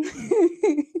daughters.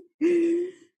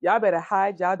 Y'all better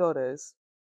hide y'all daughters.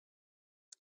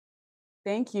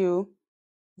 Thank you.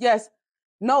 Yes.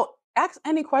 No. Ask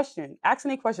any question. Ask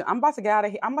any question. I'm about to get out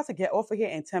of here. I'm about to get off of here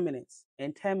in 10 minutes.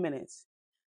 In 10 minutes.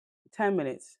 10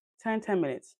 minutes. 10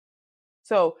 minutes.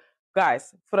 So,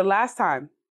 guys, for the last time,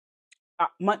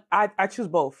 I choose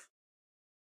both.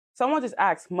 Someone just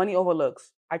asked, money over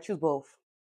looks. I choose both.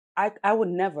 I would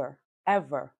never,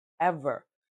 ever, ever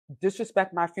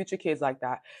disrespect my future kids like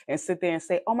that and sit there and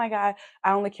say, oh my God,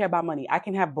 I only care about money. I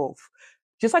can have both.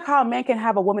 Just like how a man can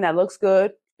have a woman that looks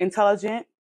good, intelligent,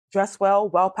 dressed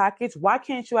well packaged, why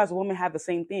can't you as a woman have the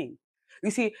same thing?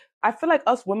 You see, I feel like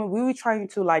us women, we were trying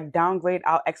to like downgrade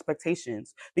our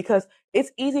expectations because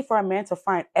it's easy for a man to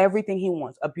find everything he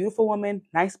wants. A beautiful woman,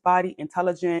 nice body,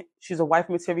 intelligent, she's a wife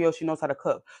material, she knows how to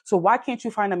cook. So why can't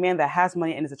you find a man that has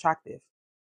money and is attractive?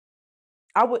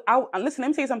 Listen, let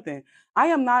me say something. I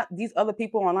am not these other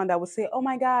people online that would say, oh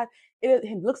my God, it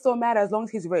looks don't matter as long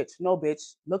as he's rich. No,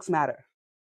 bitch, looks matter.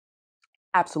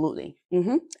 Absolutely.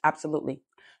 Absolutely.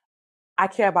 I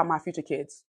care about my future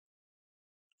kids.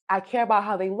 I care about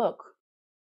how they look.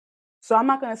 So I'm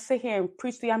not going to sit here and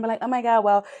preach to you and be like, oh my God,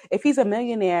 well, if he's a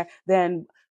millionaire, then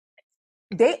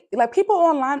they like people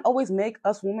online always make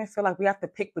us women feel like we have to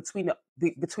pick between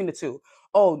the two.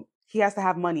 Oh, he has to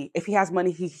have money. If he has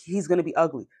money, he's going to be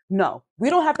ugly. No, we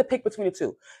don't have to pick between the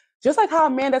two. Just like how a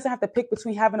man doesn't have to pick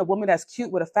between having a woman that's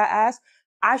cute with a fat ass,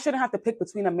 I shouldn't have to pick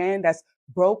between a man that's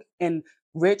broke and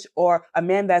rich or a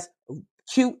man that's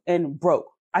cute and broke.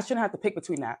 I shouldn't have to pick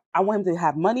between that. I want him to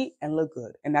have money and look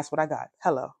good, and that's what I got.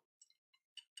 Hello.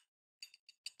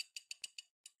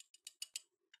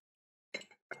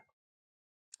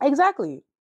 Exactly.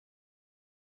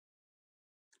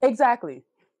 Exactly.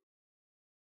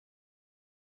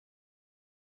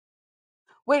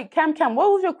 Wait, Cam,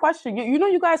 what was your question? You know,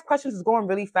 you guys' questions is going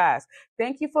really fast.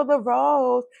 Thank you for the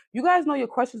rose. You guys know your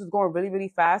questions is going really,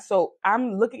 really fast. So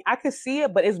I'm looking, I can see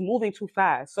it, but it's moving too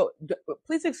fast. So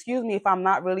please excuse me if I'm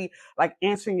not really like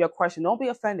answering your question. Don't be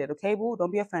offended, okay, boo?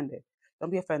 Don't be offended.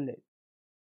 Don't be offended.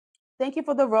 Thank you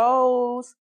for the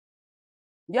rose.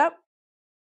 Yep.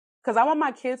 Because I want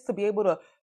my kids to be able to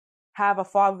have a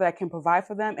father that can provide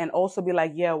for them and also be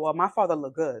like, yeah, well, my father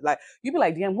look good. Like, you be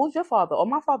like, damn, who's your father? Oh,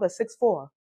 my father's 6'4".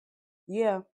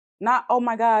 Yeah. Not, oh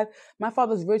my God, my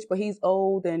father's rich, but he's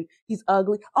old and he's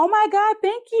ugly. Oh my God,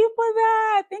 thank you for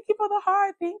that. Thank you for the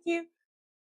heart. Thank you.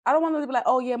 I don't want to be like,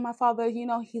 oh yeah, my father,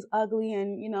 he's ugly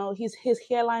and his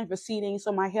hairline's receding,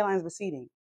 so my hairline's receding.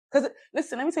 Because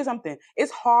listen, let me say something.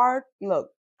 It's hard. Look,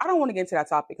 I don't want to get into that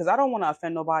topic because I don't want to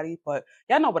offend nobody, but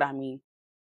y'all know what I mean.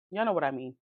 Y'all know what I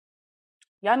mean.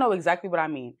 Y'all know exactly what I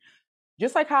mean.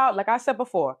 Just like how, like I said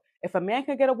before, if a man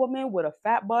can get a woman with a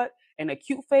fat butt and a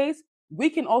cute face, we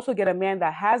can also get a man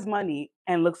that has money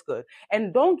and looks good.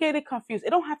 And don't get it confused. It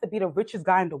don't have to be the richest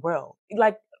guy in the world.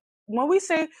 Like when we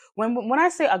say, when I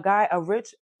say a guy, a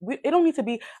rich, it don't need to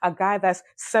be a guy that's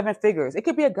 7 figures. It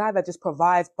could be a guy that just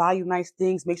provides, buy you nice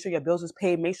things, make sure your bills is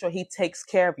paid, make sure he takes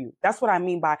care of you. That's what I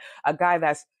mean by a guy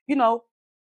that's,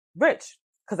 rich.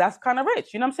 Cause that's kind of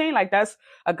rich. You know what I'm saying? Like that's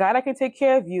a guy that can take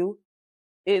care of you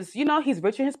is, he's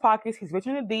rich in his pockets, he's rich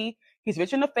in the D, he's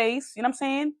rich in the face, you know what I'm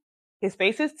saying? His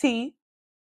face is T,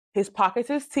 his pockets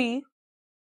is T,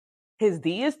 his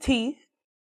D is T,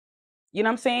 you know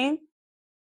what I'm saying?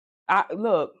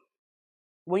 Look,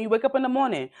 when you wake up in the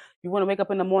morning, you want to wake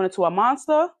up in the morning to a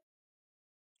monster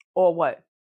or what?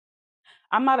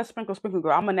 I'm not a sprinkle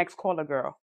girl, I'm a next caller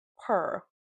girl. Purr.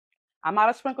 I'm not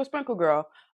a sprinkle girl,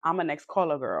 I'm a next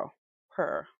caller girl.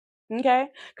 Purr. Okay?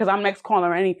 Because I'm next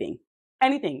caller anything.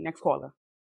 Anything next caller.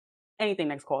 Anything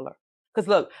next caller. Because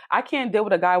look, I can't deal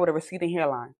with a guy with a receding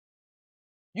hairline.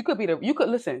 You could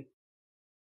listen.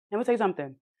 Let me tell you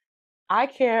something. I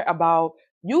care about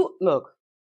you. Look,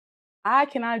 I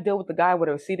cannot deal with the guy with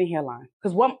a receding hairline.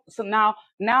 Because so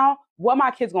now what my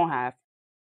kids gonna have?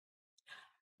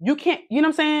 You can't, you know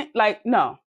what I'm saying? Like,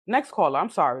 no. Next caller, I'm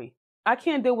sorry. I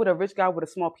can't deal with a rich guy with a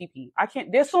small PP. I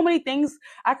can't, there's so many things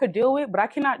I could deal with, but I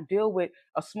cannot deal with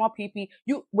a small PP.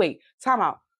 Wait, time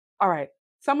out. All right.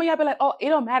 Some of y'all be like, oh, it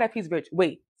don't matter if he's rich.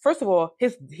 Wait, First of all,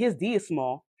 his D is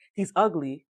small. He's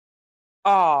ugly.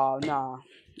 Oh nah.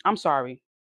 I'm sorry.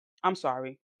 I'm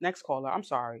sorry. Next caller. I'm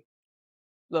sorry.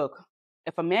 Look,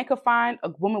 if a man could find a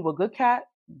woman with good cat,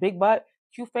 big butt,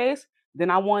 cute face, then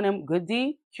I want him good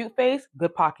D, cute face,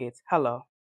 good pockets. Hello.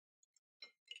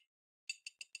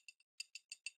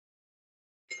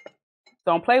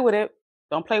 Don't play with it.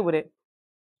 Don't play with it.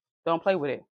 Don't play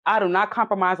with it. I do not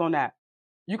compromise on that.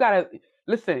 You gotta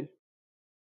listen.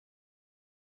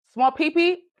 Small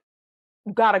peepee,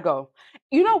 gotta go.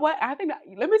 You know what? I think that,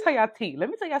 let me tell y'all T. Let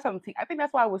me tell y'all something T. I think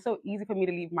that's why it was so easy for me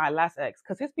to leave my last ex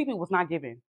because his peepee was not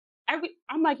given.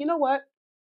 I'm like, you know what?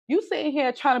 You sitting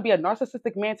here trying to be a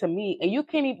narcissistic man to me, and you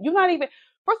can't even. You're not even.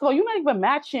 First of all, you're not even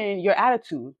matching your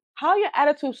attitude. How your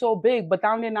attitude so big, but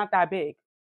down there not that big?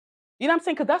 You know what I'm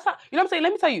saying? Because that's how. You know what I'm saying?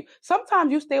 Let me tell you.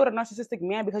 Sometimes you stay with a narcissistic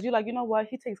man because you're like, you know what?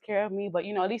 He takes care of me, but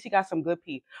at least he got some good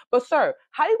pee. But sir,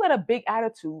 how you got a big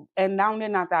attitude and down there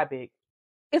not that big?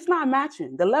 It's not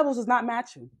matching. The levels is not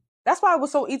matching. That's why it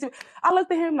was so easy. I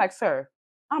looked at him like, sir,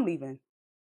 I'm leaving.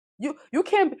 You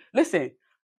can't listen.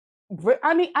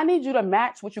 I need you to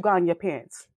match what you got in your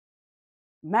pants.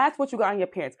 Match what you got in your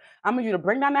pants. I need you to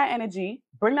bring down that energy,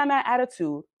 bring down that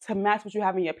attitude to match what you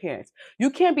have in your pants.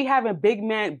 You can't be having big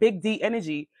man, big D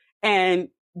energy, and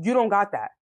you don't got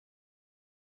that.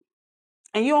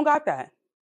 And you don't got that.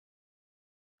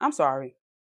 I'm sorry.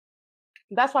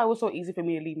 That's why it was so easy for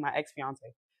me to leave my ex-fiance.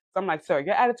 So I'm like, sir,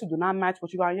 your attitude do not match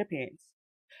what you got in your pants.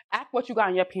 Act what you got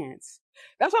in your pants.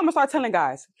 That's what I'm gonna start telling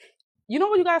guys. You know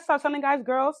what you gotta start telling guys,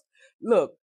 girls?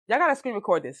 Look, y'all gotta screen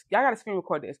record this. Y'all gotta screen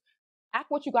record this. Act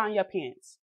what you got in your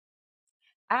pants.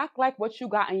 Act like what you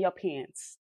got in your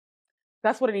pants.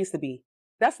 That's what it needs to be.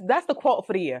 That's the quote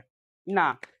for the year.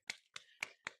 Nah,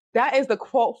 that is the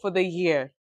quote for the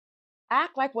year.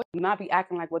 Act like what, not be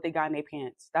acting like what they got in their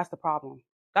pants. That's the problem.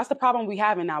 That's the problem we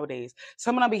having nowadays.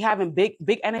 Some of them be having big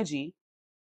energy.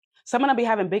 Some of them be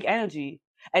having big energy,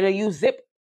 and then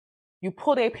you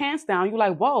pull their pants down. You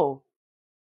like, whoa,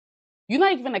 you're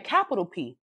not even a capital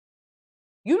P.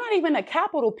 You're not even a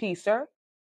capital P, sir.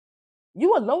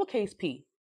 You a lowercase p.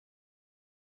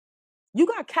 You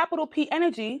got capital P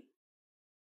energy,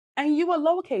 and you a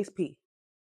lowercase p.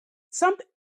 Something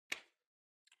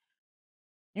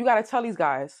you got to tell these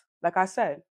guys. Like I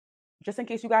said, just in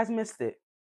case you guys missed it,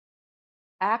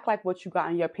 act like what you got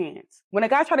in your pants. When a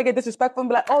guy try to get disrespectful and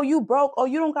be like, "Oh, you broke. Oh,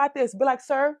 you don't got this," be like,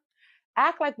 "Sir,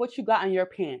 act like what you got in your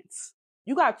pants.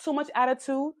 You got too much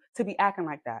attitude to be acting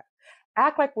like that.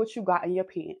 Act like what you got in your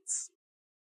pants."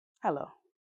 Hello,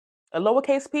 a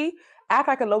lowercase p. Act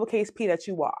like a lowercase p that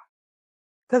you are,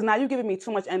 because now you're giving me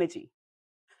too much energy.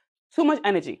 Too much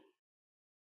energy.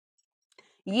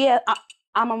 Yeah,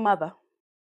 I'm a mother.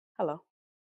 Hello.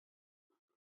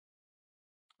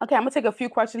 Okay, I'm gonna take a few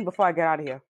questions before I get out of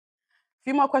here. A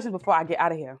few more questions before I get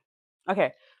out of here.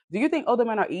 Okay. Do you think older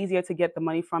men are easier to get the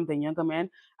money from than younger men?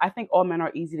 I think all men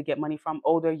are easy to get money from.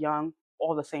 Older, young,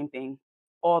 all the same thing.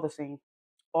 All the same.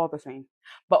 All the same.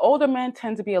 But older men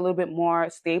tend to be a little bit more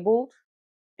stable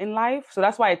in life. So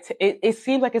that's why it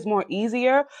seems like it's more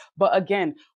easier. But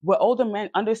again, with older men,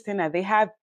 understand that they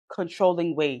have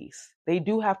controlling ways. They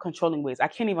do have controlling ways. I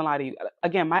can't even lie to you.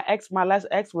 Again, my last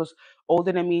ex was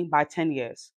older than me by 10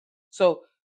 years. So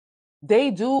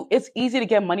it's easy to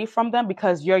get money from them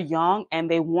because you're young and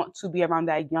they want to be around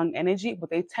that young energy, but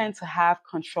they tend to have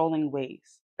controlling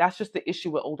ways. That's just the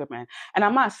issue with older men. And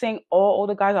I'm not saying all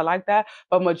older guys are like that,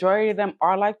 but majority of them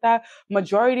are like that.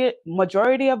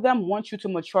 Majority of them want you to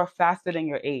mature faster than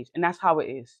your age. And that's how it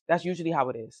is. That's usually how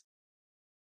it is.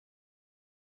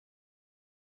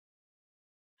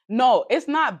 No, it's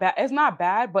not bad. It's not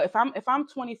bad. But if I'm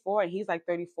 24 and he's like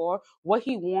 34, what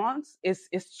he wants is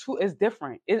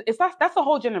different. It's that's a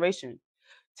whole generation.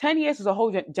 10 years is a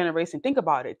whole generation. Think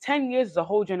about it. 10 years is a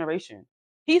whole generation.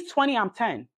 He's 20, I'm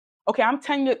 10. Okay, I'm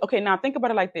 10 years. Okay, now think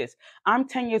about it like this. I'm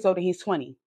 10 years old and he's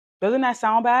 20. Doesn't that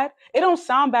sound bad? It don't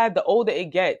sound bad the older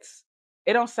it gets.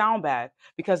 It don't sound bad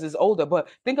because it's older. But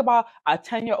think about a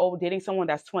 10-year-old dating someone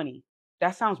that's 20.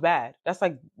 That sounds bad. That's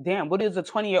like, damn, what is a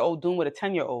 20-year-old doing with a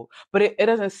 10-year-old? But it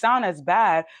doesn't sound as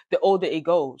bad the older it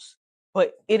goes.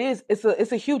 But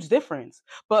it's a huge difference.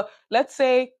 But let's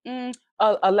say a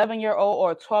 11-year-old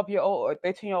or a 12-year-old or a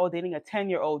 13-year-old dating a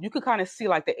 10-year-old, you could kind of see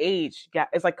like the age gap.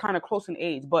 It's like kind of close in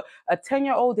age. But a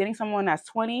 10-year-old dating someone that's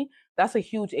 20, that's a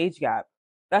huge age gap.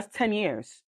 That's 10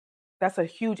 years. That's a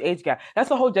huge age gap. That's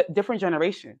a whole different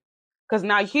generation. Because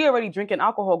now he already drinking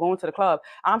alcohol, going to the club.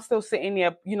 I'm still sitting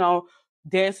there,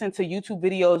 dancing to YouTube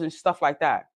videos and stuff like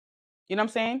that. You know what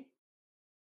I'm saying?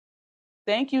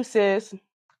 Thank you, sis.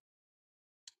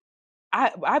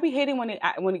 I be hating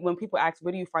when people ask,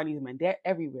 where do you find these men? They're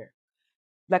everywhere.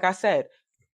 Like I said,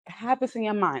 have this in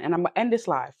your mind, and I'm gonna end this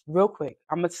live real quick.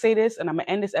 I'm gonna say this, and I'm gonna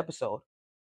end this episode.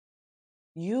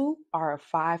 You are a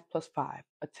 5 plus 5,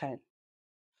 a 10.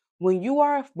 When you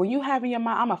have in your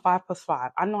mind, I'm a 5 plus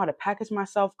 5. I know how to package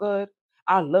myself good.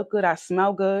 I look good. I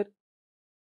smell good.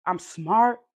 I'm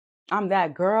smart. I'm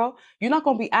that girl. You're not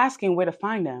gonna be asking where to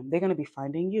find them. They're gonna be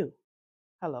finding you.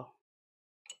 Hello.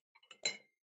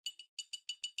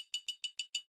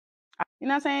 You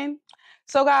know what I'm saying?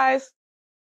 So guys,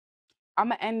 I'm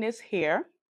gonna end this here.